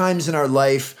be times in our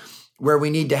life where we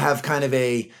need to have kind of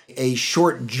a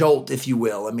short jolt, if you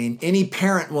will. Any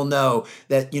parent will know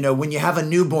that, when you have a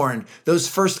newborn, those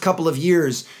first couple of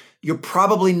years, you're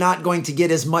probably not going to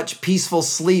get as much peaceful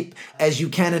sleep as you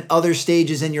can at other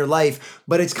stages in your life,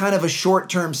 but it's kind of a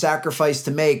short-term sacrifice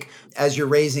to make as you're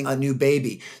raising a new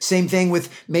baby. Same thing with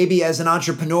maybe as an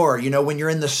entrepreneur, when you're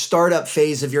in the startup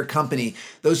phase of your company,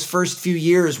 those first few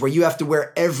years where you have to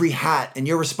wear every hat and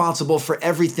you're responsible for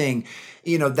everything,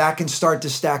 that can start to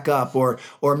stack up. Or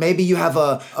maybe you have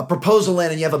a proposal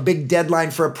in and you have a big deadline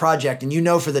for a project and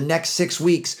for the next 6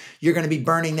 weeks, you're going to be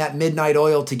burning that midnight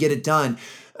oil to get it done.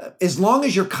 As long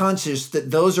as you're conscious that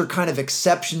those are kind of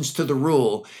exceptions to the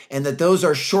rule and that those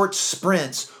are short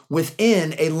sprints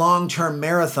within a long-term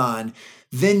marathon,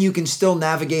 then you can still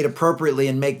navigate appropriately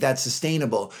and make that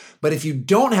sustainable. But if you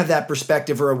don't have that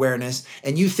perspective or awareness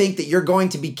and you think that you're going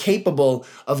to be capable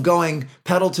of going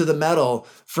pedal to the metal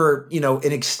for,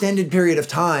 an extended period of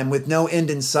time with no end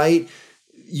in sight,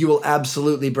 you will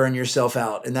absolutely burn yourself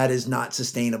out, and that is not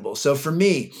sustainable. So for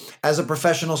me, as a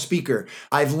professional speaker,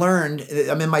 I've learned,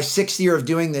 I'm in my 6th year of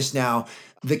doing this now,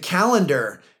 the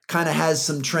calendar kind of has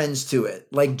some trends to it.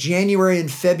 Like January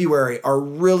and February are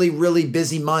really, really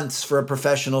busy months for a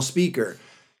professional speaker.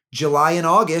 July and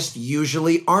August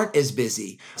usually aren't as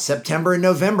busy. September and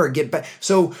November get back.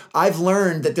 So I've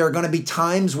learned that there are going to be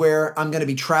times where I'm going to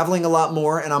be traveling a lot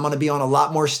more and I'm going to be on a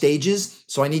lot more stages.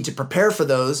 So I need to prepare for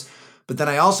those. But then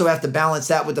I also have to balance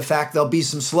that with the fact there'll be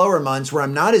some slower months where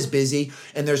I'm not as busy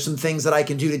and there's some things that I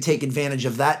can do to take advantage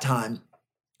of that time.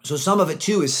 So some of it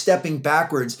too is stepping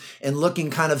backwards and looking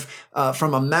kind of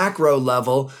from a macro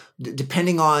level,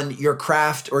 depending on your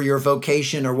craft or your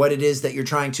vocation or what it is that you're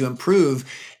trying to improve,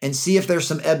 and see if there's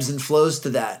some ebbs and flows to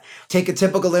that. Take a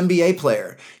typical NBA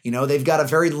player. They've got a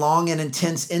very long and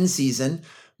intense in season,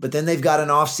 but then they've got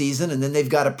an off season and then they've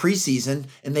got a preseason,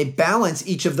 and they balance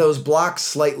each of those blocks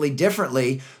slightly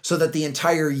differently so that the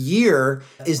entire year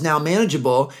is now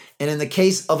manageable. And in the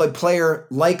case of a player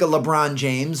like a LeBron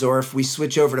James, or if we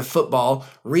switch over to football,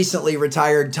 recently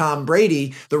retired Tom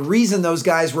Brady, the reason those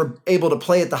guys were able to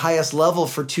play at the highest level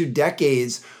for 2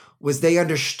 decades was they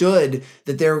understood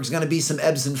that there was going to be some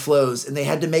ebbs and flows, and they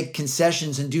had to make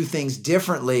concessions and do things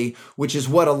differently, which is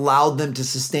what allowed them to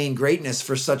sustain greatness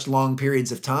for such long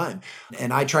periods of time.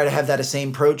 And I try to have that same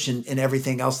approach in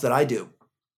everything else that I do.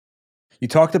 You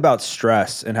talked about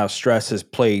stress and how stress has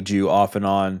plagued you off and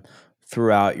on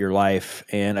throughout your life,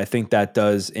 and I think that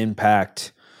does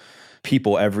impact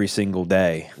people every single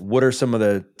day. What are some of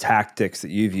the tactics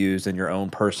that you've used in your own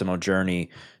personal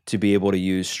journey to be able to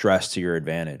use stress to your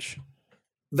advantage?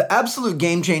 The absolute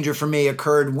game changer for me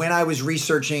occurred when I was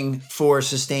researching for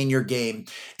Sustain Your Game.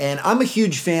 And I'm a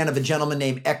huge fan of a gentleman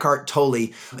named Eckhart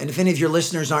Tolle. And if any of your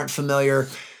listeners aren't familiar,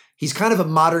 he's kind of a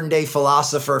modern day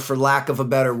philosopher, for lack of a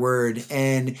better word.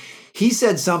 And he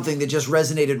said something that just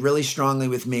resonated really strongly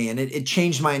with me. And it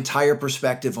changed my entire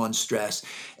perspective on stress.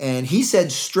 And he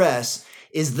said stress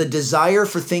is the desire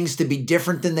for things to be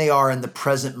different than they are in the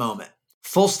present moment.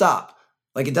 Full stop.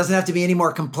 Like, it doesn't have to be any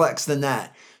more complex than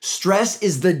that. Stress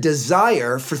is the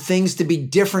desire for things to be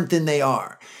different than they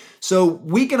are. So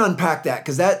we can unpack that,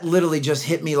 because that literally just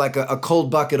hit me like a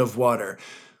cold bucket of water.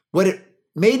 What it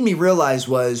made me realize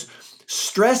was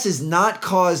stress is not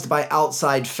caused by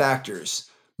outside factors.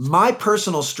 My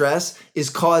personal stress is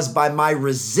caused by my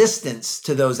resistance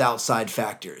to those outside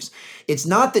factors. It's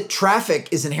not that traffic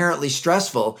is inherently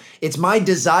stressful. It's my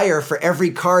desire for every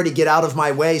car to get out of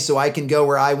my way so I can go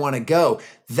where I want to go.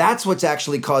 That's what's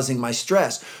actually causing my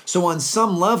stress. So on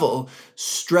some level,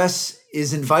 stress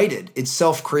is invited. It's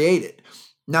self-created.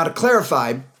 Now, to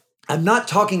clarify, I'm not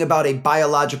talking about a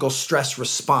biological stress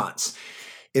response.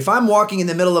 If I'm walking in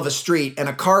the middle of a street and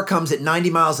a car comes at 90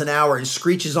 miles an hour and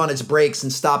screeches on its brakes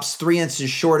and stops 3 inches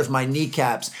short of my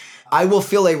kneecaps, I will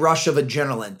feel a rush of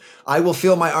adrenaline. I will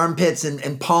feel my armpits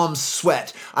and palms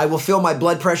sweat. I will feel my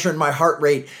blood pressure and my heart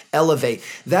rate elevate.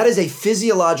 That is a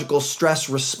physiological stress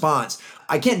response.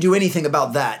 I can't do anything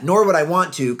about that, nor would I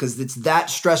want to, because it's that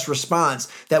stress response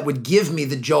that would give me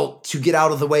the jolt to get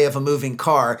out of the way of a moving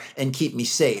car and keep me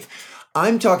safe.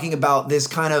 I'm talking about this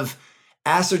kind of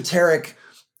esoteric,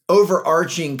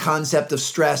 overarching concept of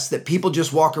stress that people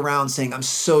just walk around saying, I'm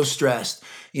so stressed.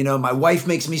 You know, my wife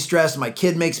makes me stressed. My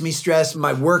kid makes me stressed.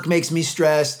 My work makes me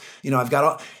stressed. You know, I've got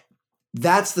all,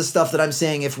 that's the stuff that I'm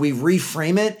saying. If we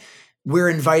reframe it, we're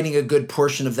inviting a good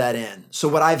portion of that in. So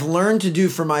what I've learned to do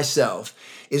for myself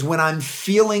is when I'm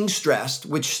feeling stressed,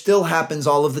 which still happens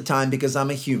all of the time because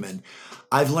I'm a human,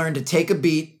 I've learned to take a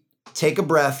beat, take a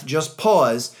breath, just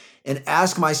pause, and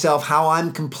ask myself how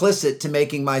I'm complicit to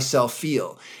making myself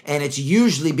feel. And it's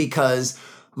usually because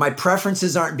my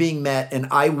preferences aren't being met and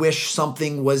I wish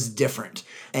something was different.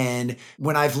 And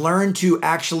when I've learned to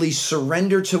actually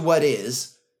surrender to what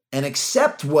is and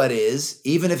accept what is,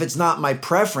 even if it's not my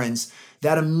preference,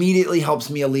 that immediately helps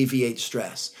me alleviate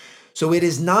stress. So it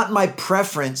is not my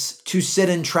preference to sit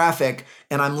in traffic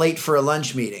and I'm late for a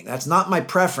lunch meeting. That's not my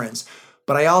preference.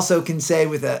 But I also can say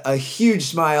with a huge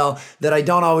smile that I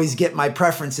don't always get my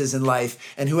preferences in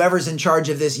life. And whoever's in charge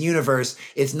of this universe,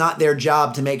 it's not their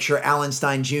job to make sure Alan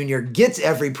Stein Jr. gets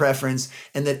every preference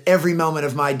and that every moment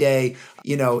of my day,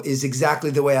 you know, is exactly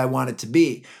the way I want it to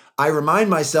be. I remind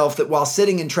myself that while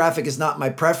sitting in traffic is not my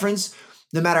preference,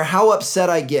 no matter how upset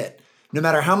I get, no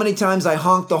matter how many times I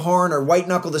honk the horn or white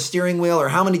knuckle the steering wheel or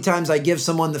how many times I give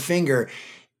someone the finger,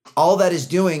 all that is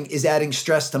doing is adding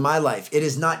stress to my life. It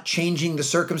is not changing the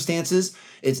circumstances.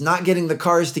 It's not getting the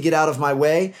cars to get out of my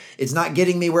way. It's not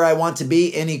getting me where I want to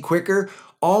be any quicker.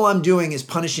 All I'm doing is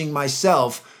punishing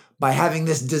myself by having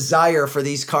this desire for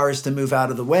these cars to move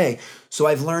out of the way. So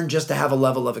I've learned just to have a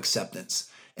level of acceptance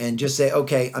and just say,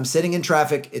 okay, I'm sitting in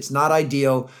traffic. It's not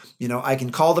ideal. You know, I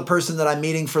can call the person that I'm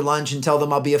meeting for lunch and tell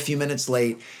them I'll be a few minutes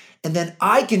late. And then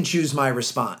I can choose my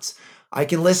response. I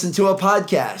can listen to a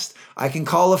podcast. I can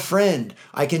call a friend.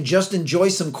 I can just enjoy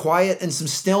some quiet and some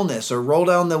stillness or roll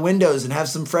down the windows and have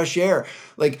some fresh air.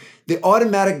 Like the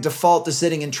automatic default to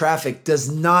sitting in traffic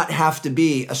does not have to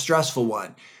be a stressful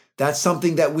one. That's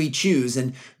something that we choose.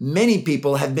 And many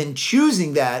people have been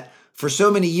choosing that for so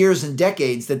many years and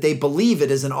decades that they believe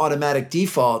it is an automatic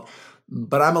default.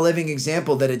 But I'm a living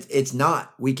example that it's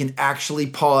not. We can actually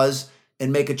pause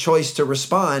and make a choice to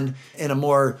respond in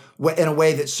a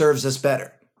way that serves us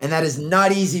better. And that is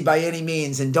not easy by any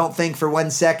means. And don't think for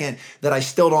 1 second that I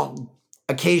still don't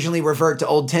occasionally revert to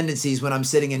old tendencies when I'm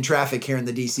sitting in traffic here in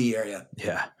the DC area.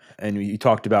 Yeah. And you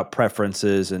talked about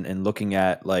preferences and looking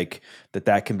at like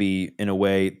that can be, in a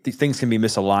way, things can be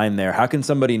misaligned there. How can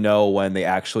somebody know when they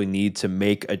actually need to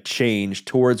make a change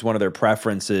towards one of their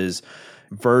preferences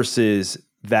versus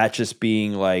that just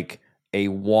being like a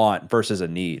want versus a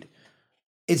need?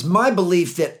 It's my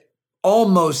belief that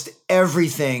almost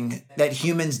everything that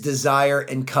humans desire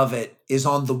and covet is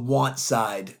on the want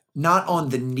side, not on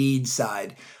the need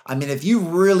side. I mean, if you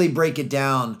really break it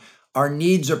down, our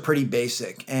needs are pretty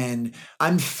basic. And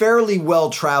I'm fairly well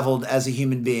traveled as a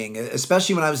human being,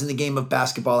 especially when I was in the game of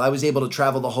basketball. I was able to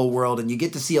travel the whole world and you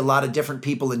get to see a lot of different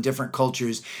people in different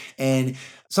cultures. And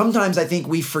sometimes I think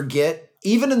we forget,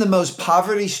 even in the most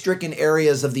poverty-stricken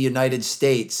areas of the United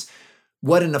States,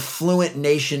 what an affluent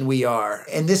nation we are.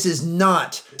 And this is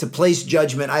not to place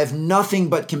judgment. I have nothing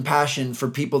but compassion for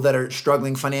people that are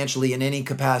struggling financially in any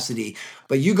capacity.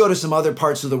 But you go to some other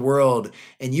parts of the world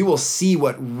and you will see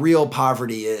what real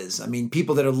poverty is. I mean,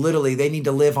 people that are literally, they need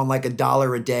to live on like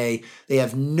 $1 a day. They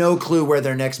have no clue where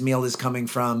their next meal is coming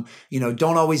from. You know,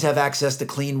 don't always have access to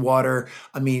clean water.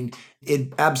 I mean,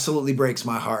 it absolutely breaks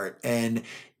my heart. And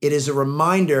it is a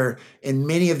reminder in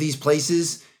many of these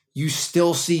places, you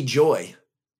still see joy.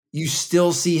 You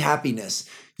still see happiness.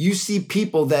 You see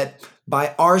people that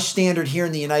by our standard here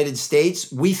in the United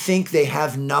States, we think they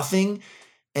have nothing.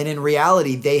 And in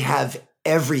reality, they have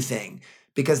everything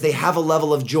because they have a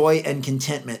level of joy and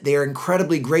contentment. They are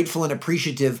incredibly grateful and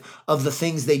appreciative of the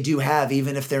things they do have,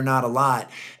 even if they're not a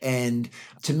lot. And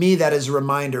to me, that is a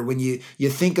reminder when you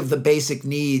think of the basic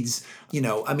needs, you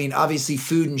know, I mean, obviously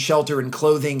food and shelter and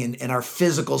clothing and our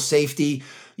physical safety,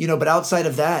 you know, but outside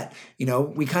of that, you know,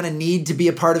 we kind of need to be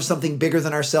a part of something bigger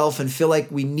than ourselves and feel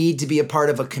like we need to be a part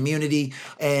of a community.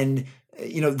 And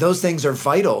those things are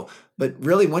vital. But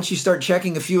really, once you start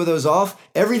checking a few of those off,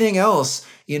 everything else,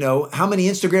 how many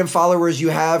Instagram followers you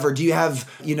have, or do you have,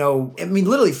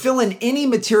 literally fill in any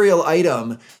material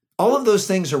item. All of those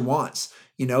things are wants.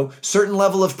 Certain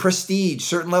level of prestige,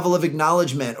 certain level of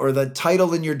acknowledgement, or the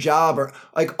title in your job, or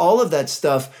like all of that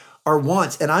stuff are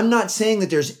wants. And I'm not saying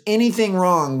that there's anything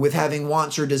wrong with having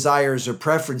wants or desires or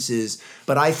preferences,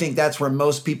 but I think that's where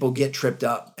most people get tripped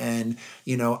up. And,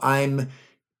 I'm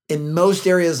in most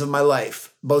areas of my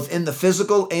life, both in the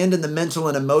physical and in the mental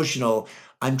and emotional,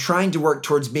 I'm trying to work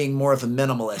towards being more of a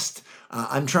minimalist.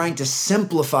 I'm trying to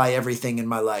simplify everything in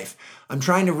my life. I'm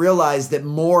trying to realize that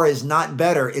more is not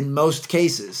better in most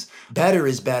cases. Better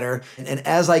is better. And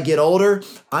as I get older,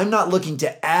 I'm not looking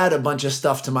to add a bunch of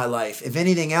stuff to my life. If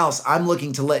anything else, I'm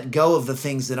looking to let go of the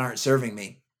things that aren't serving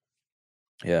me.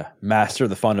 Yeah. Master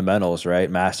the fundamentals, right?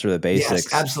 Master the basics.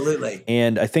 Yes, absolutely.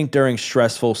 And I think during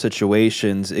stressful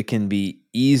situations, it can be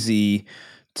easy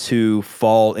to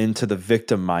fall into the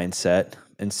victim mindset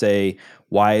and say,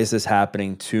 why is this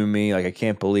happening to me? Like, I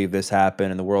can't believe this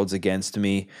happened and the world's against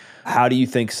me. How do you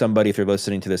think somebody, if they're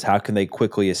listening to this, how can they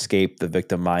quickly escape the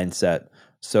victim mindset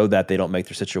so that they don't make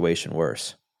their situation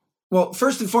worse? Well,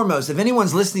 first and foremost, if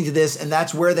anyone's listening to this and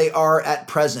that's where they are at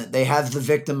present, they have the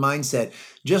victim mindset,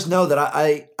 just know that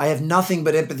I have nothing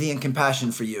but empathy and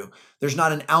compassion for you. There's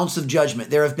not an ounce of judgment.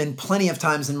 There have been plenty of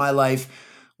times in my life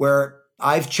where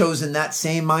I've chosen that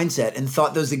same mindset and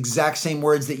thought those exact same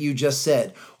words that you just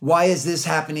said. Why is this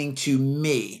happening to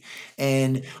me?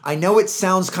 And I know it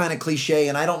sounds kind of cliche,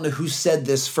 and I don't know who said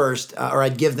this first, or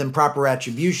I'd give them proper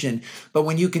attribution. But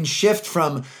when you can shift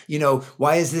from,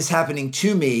 why is this happening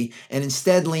to me? And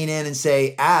instead lean in and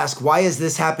say, ask, why is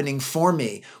this happening for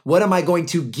me? What am I going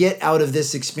to get out of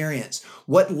this experience?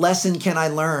 What lesson can I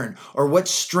learn? Or what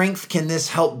strength can this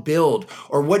help build?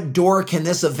 Or what door can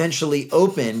this eventually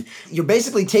open? You're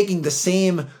basically taking the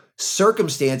same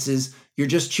circumstances, you're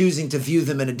just choosing to view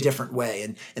them in a different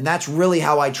way. And that's really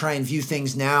how I try and view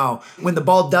things now. When the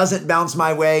ball doesn't bounce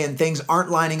my way and things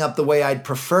aren't lining up the way I'd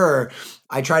prefer,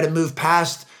 I try to move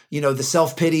past the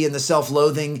self-pity and the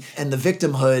self-loathing and the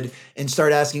victimhood and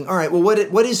start asking, all right, well,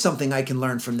 what is something I can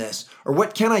learn from this? Or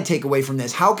what can I take away from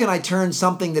this? How can I turn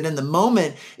something that in the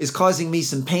moment is causing me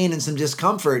some pain and some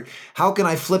discomfort? How can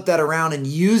I flip that around and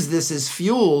use this as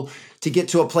fuel to get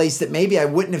to a place that maybe I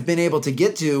wouldn't have been able to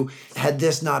get to had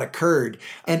this not occurred?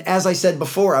 And as I said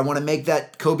before, I want to make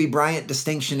that Kobe Bryant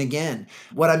distinction again.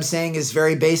 What I'm saying is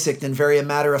very basic and very a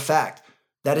matter of fact.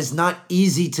 That is not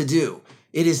easy to do.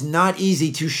 It is not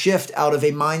easy to shift out of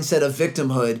a mindset of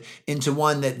victimhood into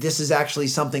one that this is actually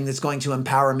something that's going to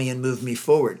empower me and move me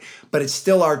forward. But it's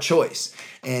still our choice.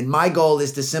 And my goal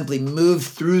is to simply move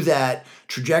through that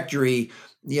trajectory,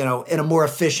 in a more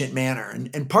efficient manner.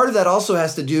 And part of that also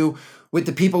has to do with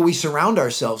the people we surround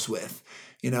ourselves with.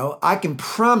 I can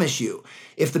promise you,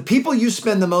 if the people you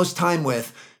spend the most time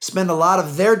with spend a lot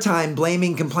of their time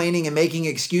blaming, complaining, and making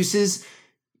excuses,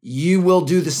 you will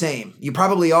do the same. You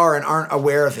probably are and aren't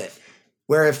aware of it.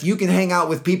 Where if you can hang out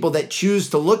with people that choose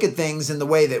to look at things in the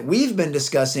way that we've been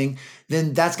discussing,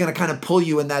 then that's going to kind of pull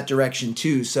you in that direction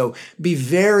too. So be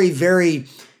very, very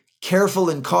careful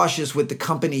and cautious with the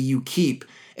company you keep,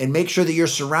 and make sure that you're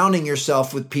surrounding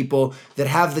yourself with people that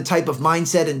have the type of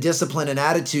mindset and discipline and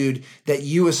attitude that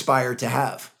you aspire to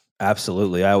have.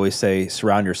 Absolutely. I always say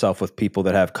surround yourself with people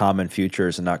that have common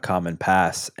futures and not common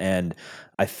pasts. And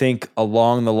I think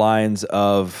along the lines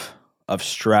of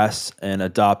stress and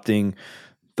adopting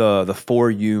the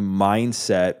for you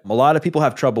mindset, a lot of people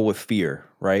have trouble with fear,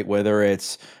 right? Whether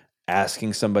it's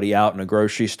asking somebody out in a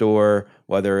grocery store,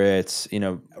 whether it's,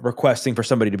 requesting for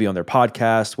somebody to be on their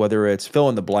podcast, whether it's fill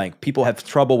in the blank. People have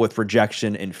trouble with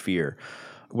rejection and fear.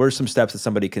 What are some steps that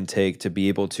somebody can take to be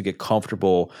able to get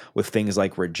comfortable with things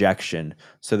like rejection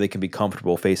so they can be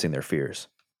comfortable facing their fears?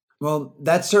 Well,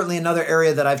 that's certainly another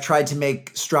area that I've tried to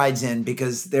make strides in,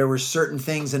 because there were certain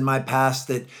things in my past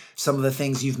that some of the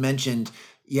things you've mentioned,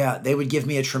 they would give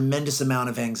me a tremendous amount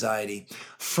of anxiety.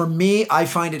 For me, I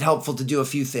find it helpful to do a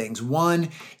few things. One,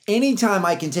 anytime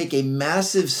I can take a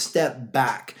massive step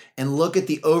back and look at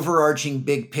the overarching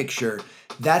big picture,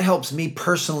 that helps me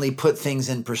personally put things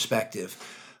in perspective.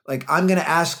 Like, I'm going to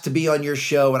ask to be on your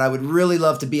show, and I would really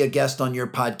love to be a guest on your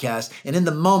podcast. And in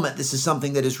the moment, this is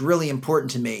something that is really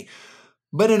important to me.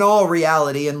 But in all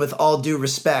reality, and with all due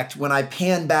respect, when I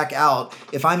pan back out,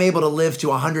 if I'm able to live to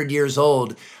 100 years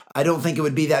old, I don't think it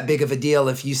would be that big of a deal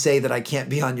if you say that I can't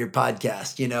be on your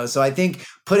podcast, So I think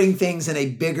putting things in a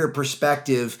bigger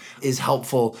perspective is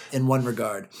helpful in one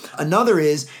regard. Another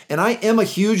is, and I am a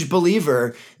huge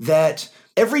believer that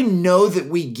every no that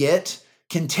we get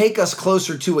can take us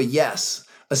closer to a yes.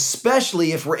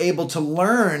 especially if we're able to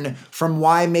learn from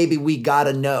why maybe we got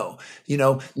a no.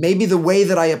 Maybe the way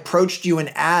that I approached you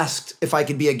and asked if I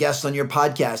could be a guest on your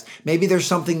podcast, maybe there's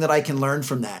something that I can learn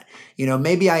from that.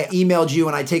 Maybe I emailed you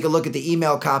and I take a look at the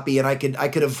email copy and I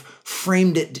could have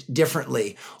framed it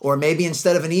differently. Or maybe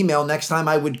instead of an email, next time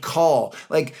I would call.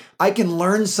 Like, I can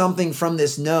learn something from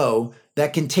this no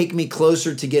that can take me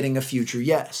closer to getting a future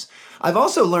yes. I've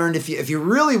also learned, if you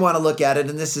really want to look at it,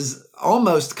 and this is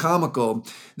almost comical,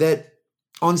 that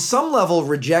on some level,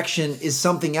 rejection is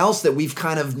something else that we've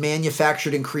kind of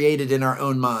manufactured and created in our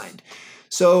own mind.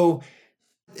 So,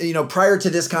 prior to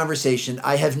this conversation,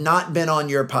 I have not been on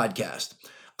your podcast.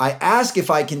 I ask if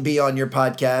I can be on your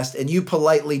podcast and you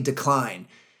politely decline.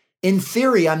 In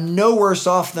theory, I'm no worse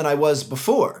off than I was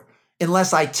before,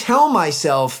 unless I tell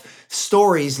myself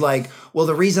stories like, well,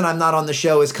 the reason I'm not on the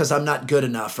show is because I'm not good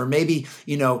enough, or maybe,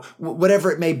 whatever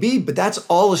it may be, but that's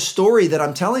all a story that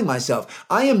I'm telling myself.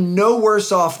 I am no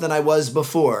worse off than I was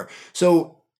before.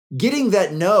 So getting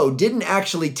that no didn't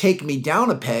actually take me down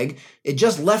a peg. It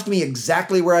just left me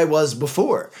exactly where I was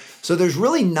before. So there's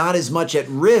really not as much at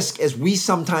risk as we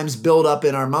sometimes build up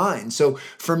in our mind. So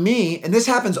for me, and this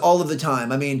happens all of the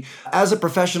time. I mean, as a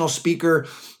professional speaker,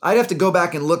 I'd have to go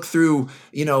back and look through,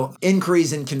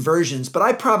 inquiries and conversions, but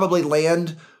I probably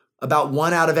land about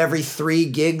 1 out of every 3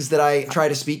 gigs that I try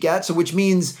to speak at. So which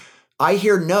means I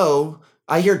hear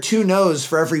 2 no's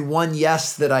for every 1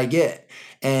 yes that I get.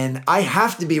 And I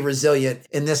have to be resilient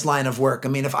in this line of work. I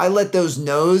mean, if I let those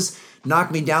no's knock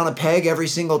me down a peg every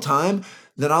single time,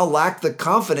 then I'll lack the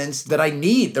confidence that I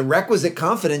need, the requisite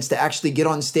confidence to actually get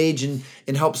on stage and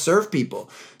help serve people.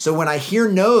 So when I hear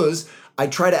no's, I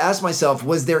try to ask myself,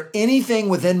 was there anything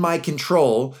within my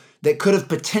control that could have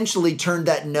potentially turned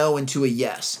that no into a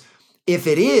yes? If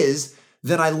it is,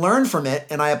 then I learn from it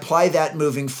and I apply that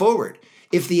moving forward.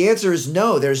 If the answer is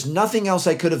no, there's nothing else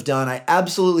I could have done, I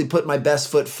absolutely put my best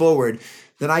foot forward,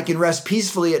 then I can rest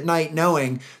peacefully at night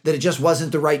knowing that it just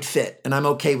wasn't the right fit, and I'm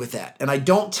okay with that. And I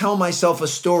don't tell myself a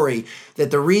story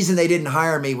that the reason they didn't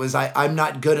hire me was I'm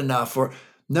not good enough, or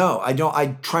no, I don't. I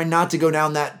try not to go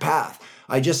down that path.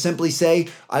 I just simply say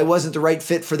I wasn't the right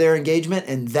fit for their engagement,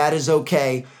 and that is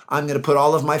okay. I'm going to put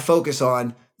all of my focus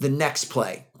on the next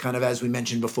play, kind of as we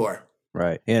mentioned before.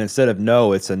 Right. And instead of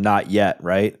no, it's a not yet,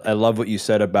 right? I love what you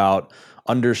said about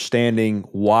understanding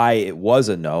why it was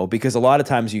a no, because a lot of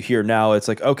times you hear now, it's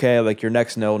like, okay, like your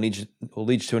next no will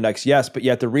lead you to a next yes, but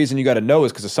yet the reason you got a no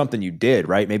is because of something you did,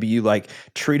 right? Maybe you like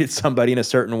treated somebody in a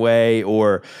certain way,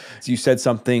 or you said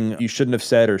something you shouldn't have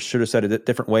said or should have said a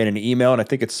different way in an email. And I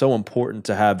think it's so important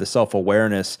to have the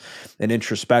self-awareness and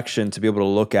introspection to be able to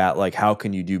look at like, how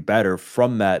can you do better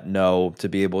from that no to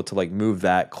be able to like move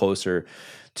that closer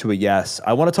to a yes.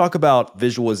 I want to talk about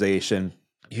visualization.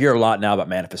 You hear a lot now about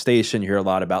manifestation. You hear a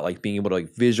lot about like being able to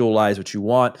like visualize what you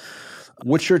want.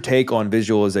 What's your take on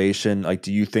visualization? Like,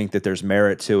 do you think that there's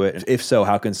merit to it? If so,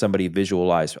 how can somebody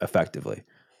visualize effectively?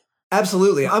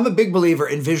 Absolutely. I'm a big believer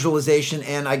in visualization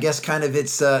and I guess kind of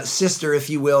its sister, if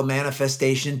you will,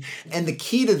 manifestation. And the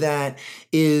key to that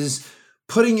is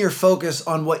putting your focus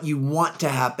on what you want to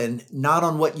happen, not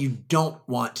on what you don't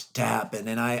want to happen.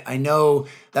 And I know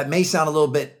that may sound a little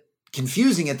bit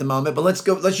confusing at the moment, but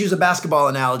let's use a basketball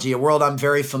analogy, a world I'm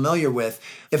very familiar with.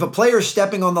 If a player is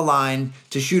stepping on the line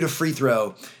to shoot a free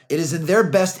throw, it is in their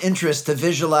best interest to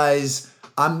visualize,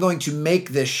 I'm going to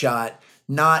make this shot,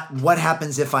 not what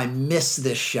happens if I miss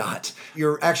this shot.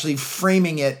 You're actually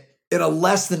framing it in a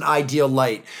less than ideal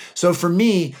light. So for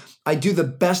me, I do the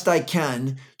best I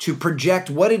can to project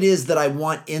what it is that I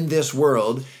want in this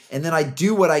world, and then I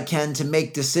do what I can to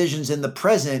make decisions in the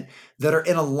present that are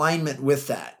in alignment with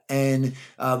that. And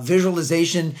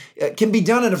visualization can be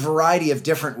done in a variety of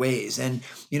different ways. And,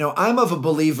 I'm of a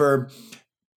believer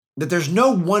that there's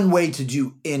no one way to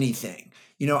do anything.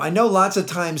 I know lots of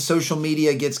times social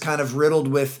media gets kind of riddled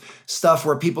with stuff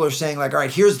where people are saying like, all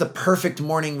right, here's the perfect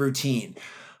morning routine.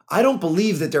 I don't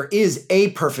believe that there is a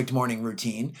perfect morning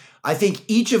routine. I think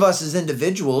each of us as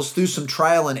individuals, through some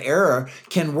trial and error,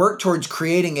 can work towards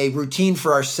creating a routine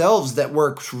for ourselves that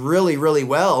works really, really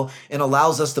well and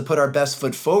allows us to put our best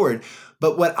foot forward.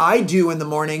 But what I do in the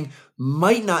morning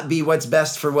might not be what's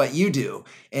best for what you do.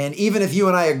 And even if you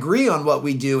and I agree on what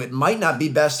we do, it might not be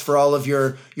best for all of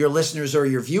your listeners or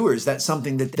your viewers. That's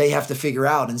something that they have to figure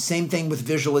out. And same thing with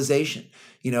visualization.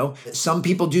 Some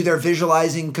people do their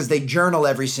visualizing because they journal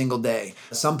every single day.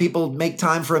 Some people make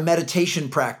time for a meditation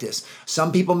practice.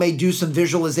 Some people may do some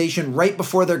visualization right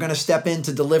before they're going to step in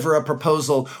to deliver a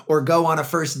proposal or go on a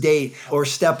first date or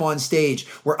step on stage,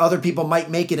 where other people might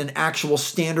make it an actual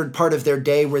standard part of their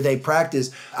day where they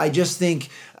practice. I just just think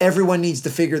everyone needs to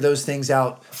figure those things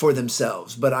out for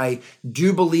themselves. But I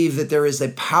do believe that there is a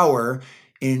power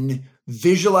in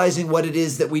visualizing what it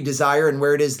is that we desire and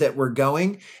where it is that we're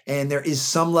going. And there is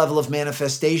some level of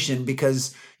manifestation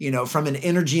because, from an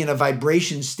energy and a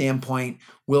vibration standpoint,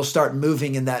 we'll start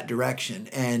moving in that direction.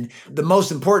 And the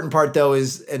most important part though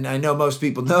is, and I know most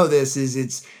people know this, is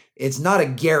it's not a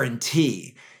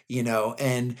guarantee,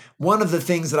 and one of the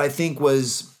things that I think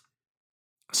was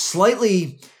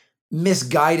slightly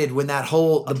misguided when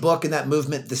the book and that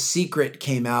movement, The Secret,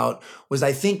 came out, was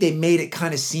I think they made it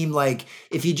kind of seem like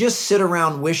if you just sit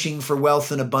around wishing for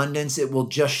wealth and abundance, it will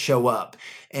just show up.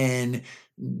 And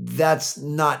that's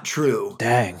not true.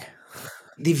 Dang.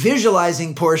 The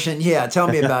visualizing portion, yeah, tell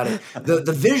me about it.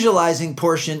 The visualizing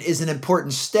portion is an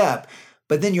important step,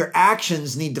 but then your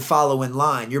actions need to follow in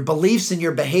line. Your beliefs and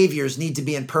your behaviors need to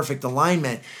be in perfect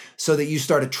alignment so that you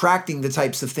start attracting the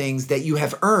types of things that you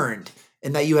have earned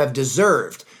and that you have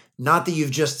deserved, not that you've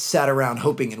just sat around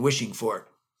hoping and wishing for.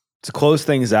 To close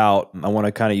things out, I want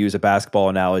to kind of use a basketball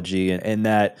analogy in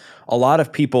that a lot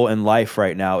of people in life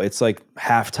right now, it's like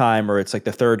halftime or it's like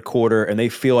the third quarter and they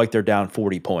feel like they're down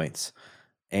 40 points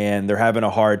and they're having a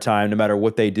hard time no matter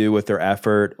what they do with their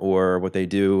effort or what they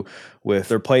do with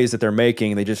their plays that they're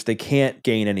making. They can't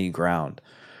gain any ground.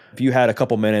 If you had a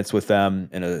couple minutes with them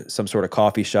in some sort of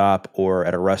coffee shop or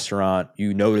at a restaurant,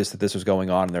 you noticed that this was going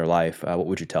on in their life, what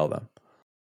would you tell them?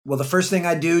 Well, the first thing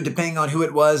I'd do, depending on who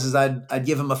it was, is I'd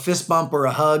give them a fist bump or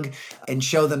a hug and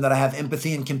show them that I have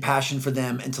empathy and compassion for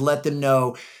them and to let them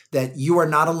know that you are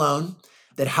not alone,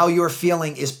 that how you're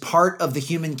feeling is part of the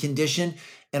human condition.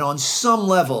 And on some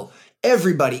level,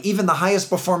 everybody, even the highest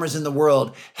performers in the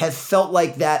world, have felt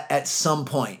like that at some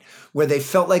point, where they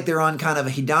felt like they're on kind of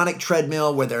a hedonic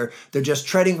treadmill, where they're just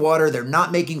treading water, they're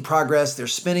not making progress, they're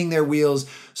spinning their wheels.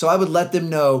 So I would let them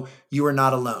know you are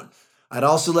not alone. I'd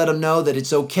also let them know that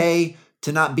it's okay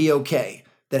to not be okay,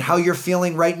 that how you're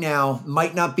feeling right now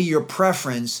might not be your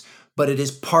preference, but it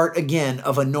is part, again,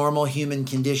 of a normal human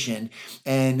condition.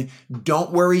 And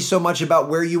don't worry so much about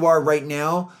where you are right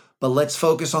now, but let's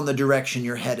focus on the direction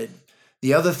you're headed.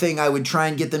 The other thing I would try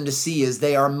and get them to see is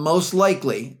they are most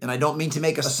likely, and I don't mean to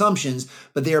make assumptions,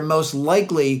 but they are most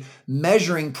likely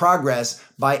measuring progress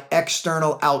by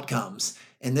external outcomes.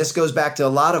 And this goes back to a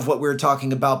lot of what we were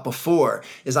talking about before,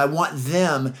 is I want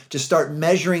them to start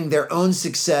measuring their own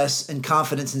success and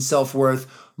confidence and self-worth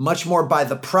much more by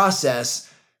the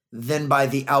process than by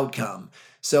the outcome.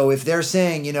 So if they're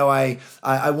saying,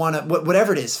 I want to,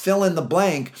 whatever it is, fill in the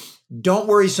blank, don't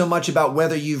worry so much about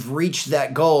whether you've reached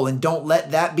that goal and don't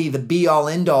let that be the be-all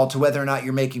end-all to whether or not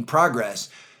you're making progress.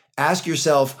 Ask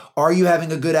yourself, are you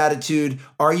having a good attitude?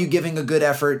 Are you giving a good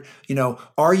effort?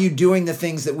 Are you doing the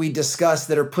things that we discussed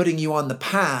that are putting you on the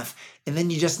path? And then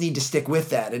you just need to stick with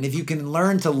that. And if you can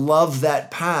learn to love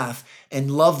that path and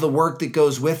love the work that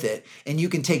goes with it, and you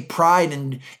can take pride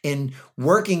in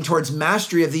working towards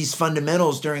mastery of these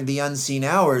fundamentals during the unseen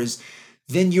hours,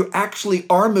 then you actually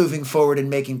are moving forward and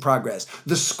making progress.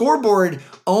 The scoreboard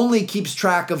only keeps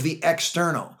track of the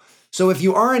external. So if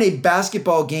you are in a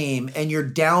basketball game and you're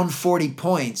down 40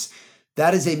 points,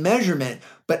 that is a measurement.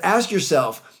 But ask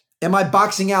yourself, am I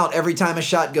boxing out every time a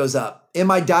shot goes up?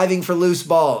 Am I diving for loose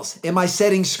balls? Am I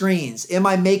setting screens? Am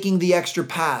I making the extra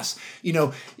pass?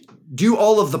 Do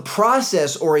all of the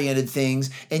process-oriented things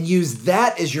and use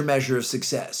that as your measure of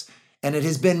success. And it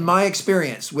has been my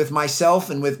experience with myself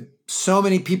and with so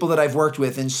many people that I've worked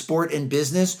with in sport and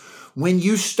business. When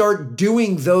you start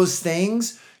doing those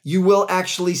things, you will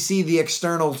actually see the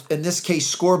external, in this case,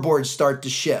 scoreboard start to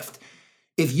shift.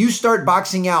 If you start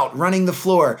boxing out, running the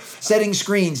floor, setting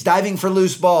screens, diving for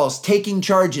loose balls, taking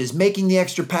charges, making the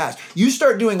extra pass, you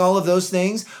start doing all of those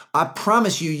things, I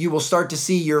promise you will start to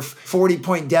see your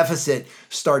 40-point deficit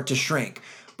start to shrink.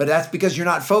 But that's because you're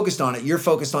not focused on it. You're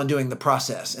focused on doing the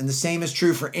process. And the same is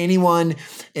true for anyone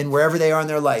and wherever they are in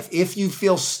their life. If you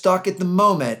feel stuck at the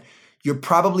moment, you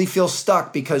probably feel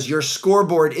stuck because your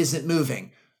scoreboard isn't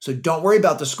moving. So don't worry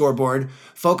about the scoreboard.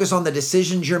 Focus on the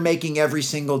decisions you're making every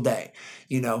single day.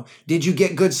 Did you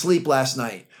get good sleep last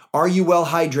night? Are you well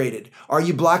hydrated? Are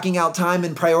you blocking out time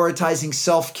and prioritizing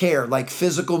self-care like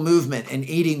physical movement and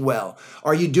eating well?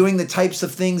 Are you doing the types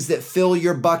of things that fill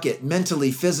your bucket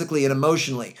mentally, physically, and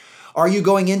emotionally? Are you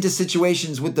going into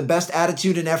situations with the best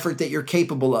attitude and effort that you're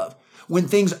capable of? When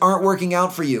things aren't working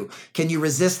out for you, can you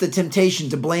resist the temptation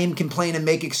to blame, complain, and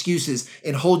make excuses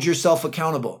and hold yourself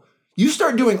accountable? You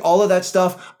start doing all of that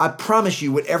stuff, I promise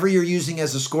you, whatever you're using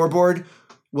as a scoreboard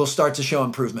will start to show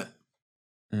improvement.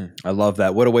 I love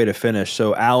that. What a way to finish.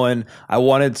 So, Alan, I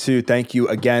wanted to thank you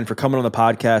again for coming on the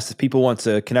podcast. If people want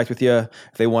to connect with you,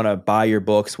 if they want to buy your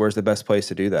books, where's the best place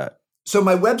to do that? So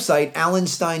my website,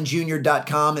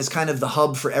 alansteinjr.com, is kind of the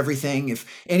hub for everything. If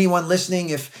anyone listening,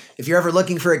 if you're ever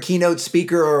looking for a keynote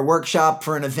speaker or a workshop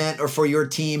for an event or for your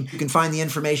team, you can find the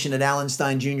information at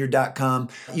alansteinjr.com.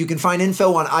 You can find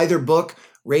info on either book,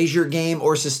 Raise Your Game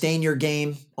or Sustain Your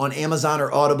Game, on Amazon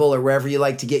or Audible or wherever you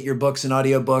like to get your books and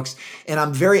audiobooks. And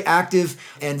I'm very active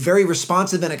and very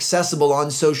responsive and accessible on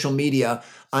social media.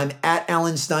 I'm at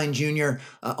Alan Stein Jr.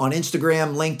 On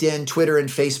Instagram, LinkedIn, Twitter, and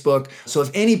Facebook. So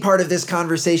if any part of this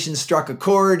conversation struck a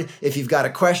chord, if you've got a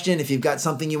question, if you've got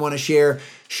something you want to share,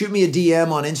 shoot me a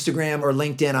DM on Instagram or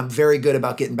LinkedIn. I'm very good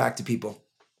about getting back to people.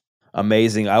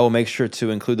 Amazing. I will make sure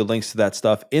to include the links to that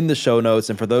stuff in the show notes.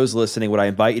 And for those listening, what I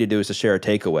invite you to do is to share a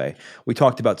takeaway. We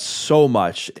talked about so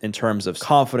much in terms of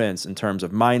confidence, in terms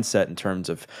of mindset, in terms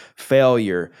of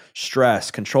failure,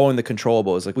 stress, controlling the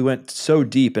controllables. Like, we went so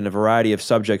deep in a variety of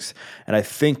subjects, and I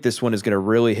think this one is going to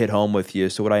really hit home with you.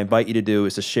 So what I invite you to do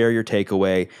is to share your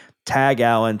takeaway. Tag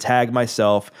Alan, tag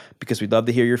myself, because we'd love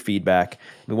to hear your feedback.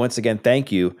 And once again,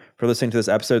 thank you for listening to this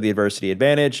episode of The Adversity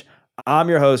Advantage. I'm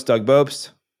your host, Doug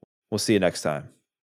Bopst. We'll see you next time.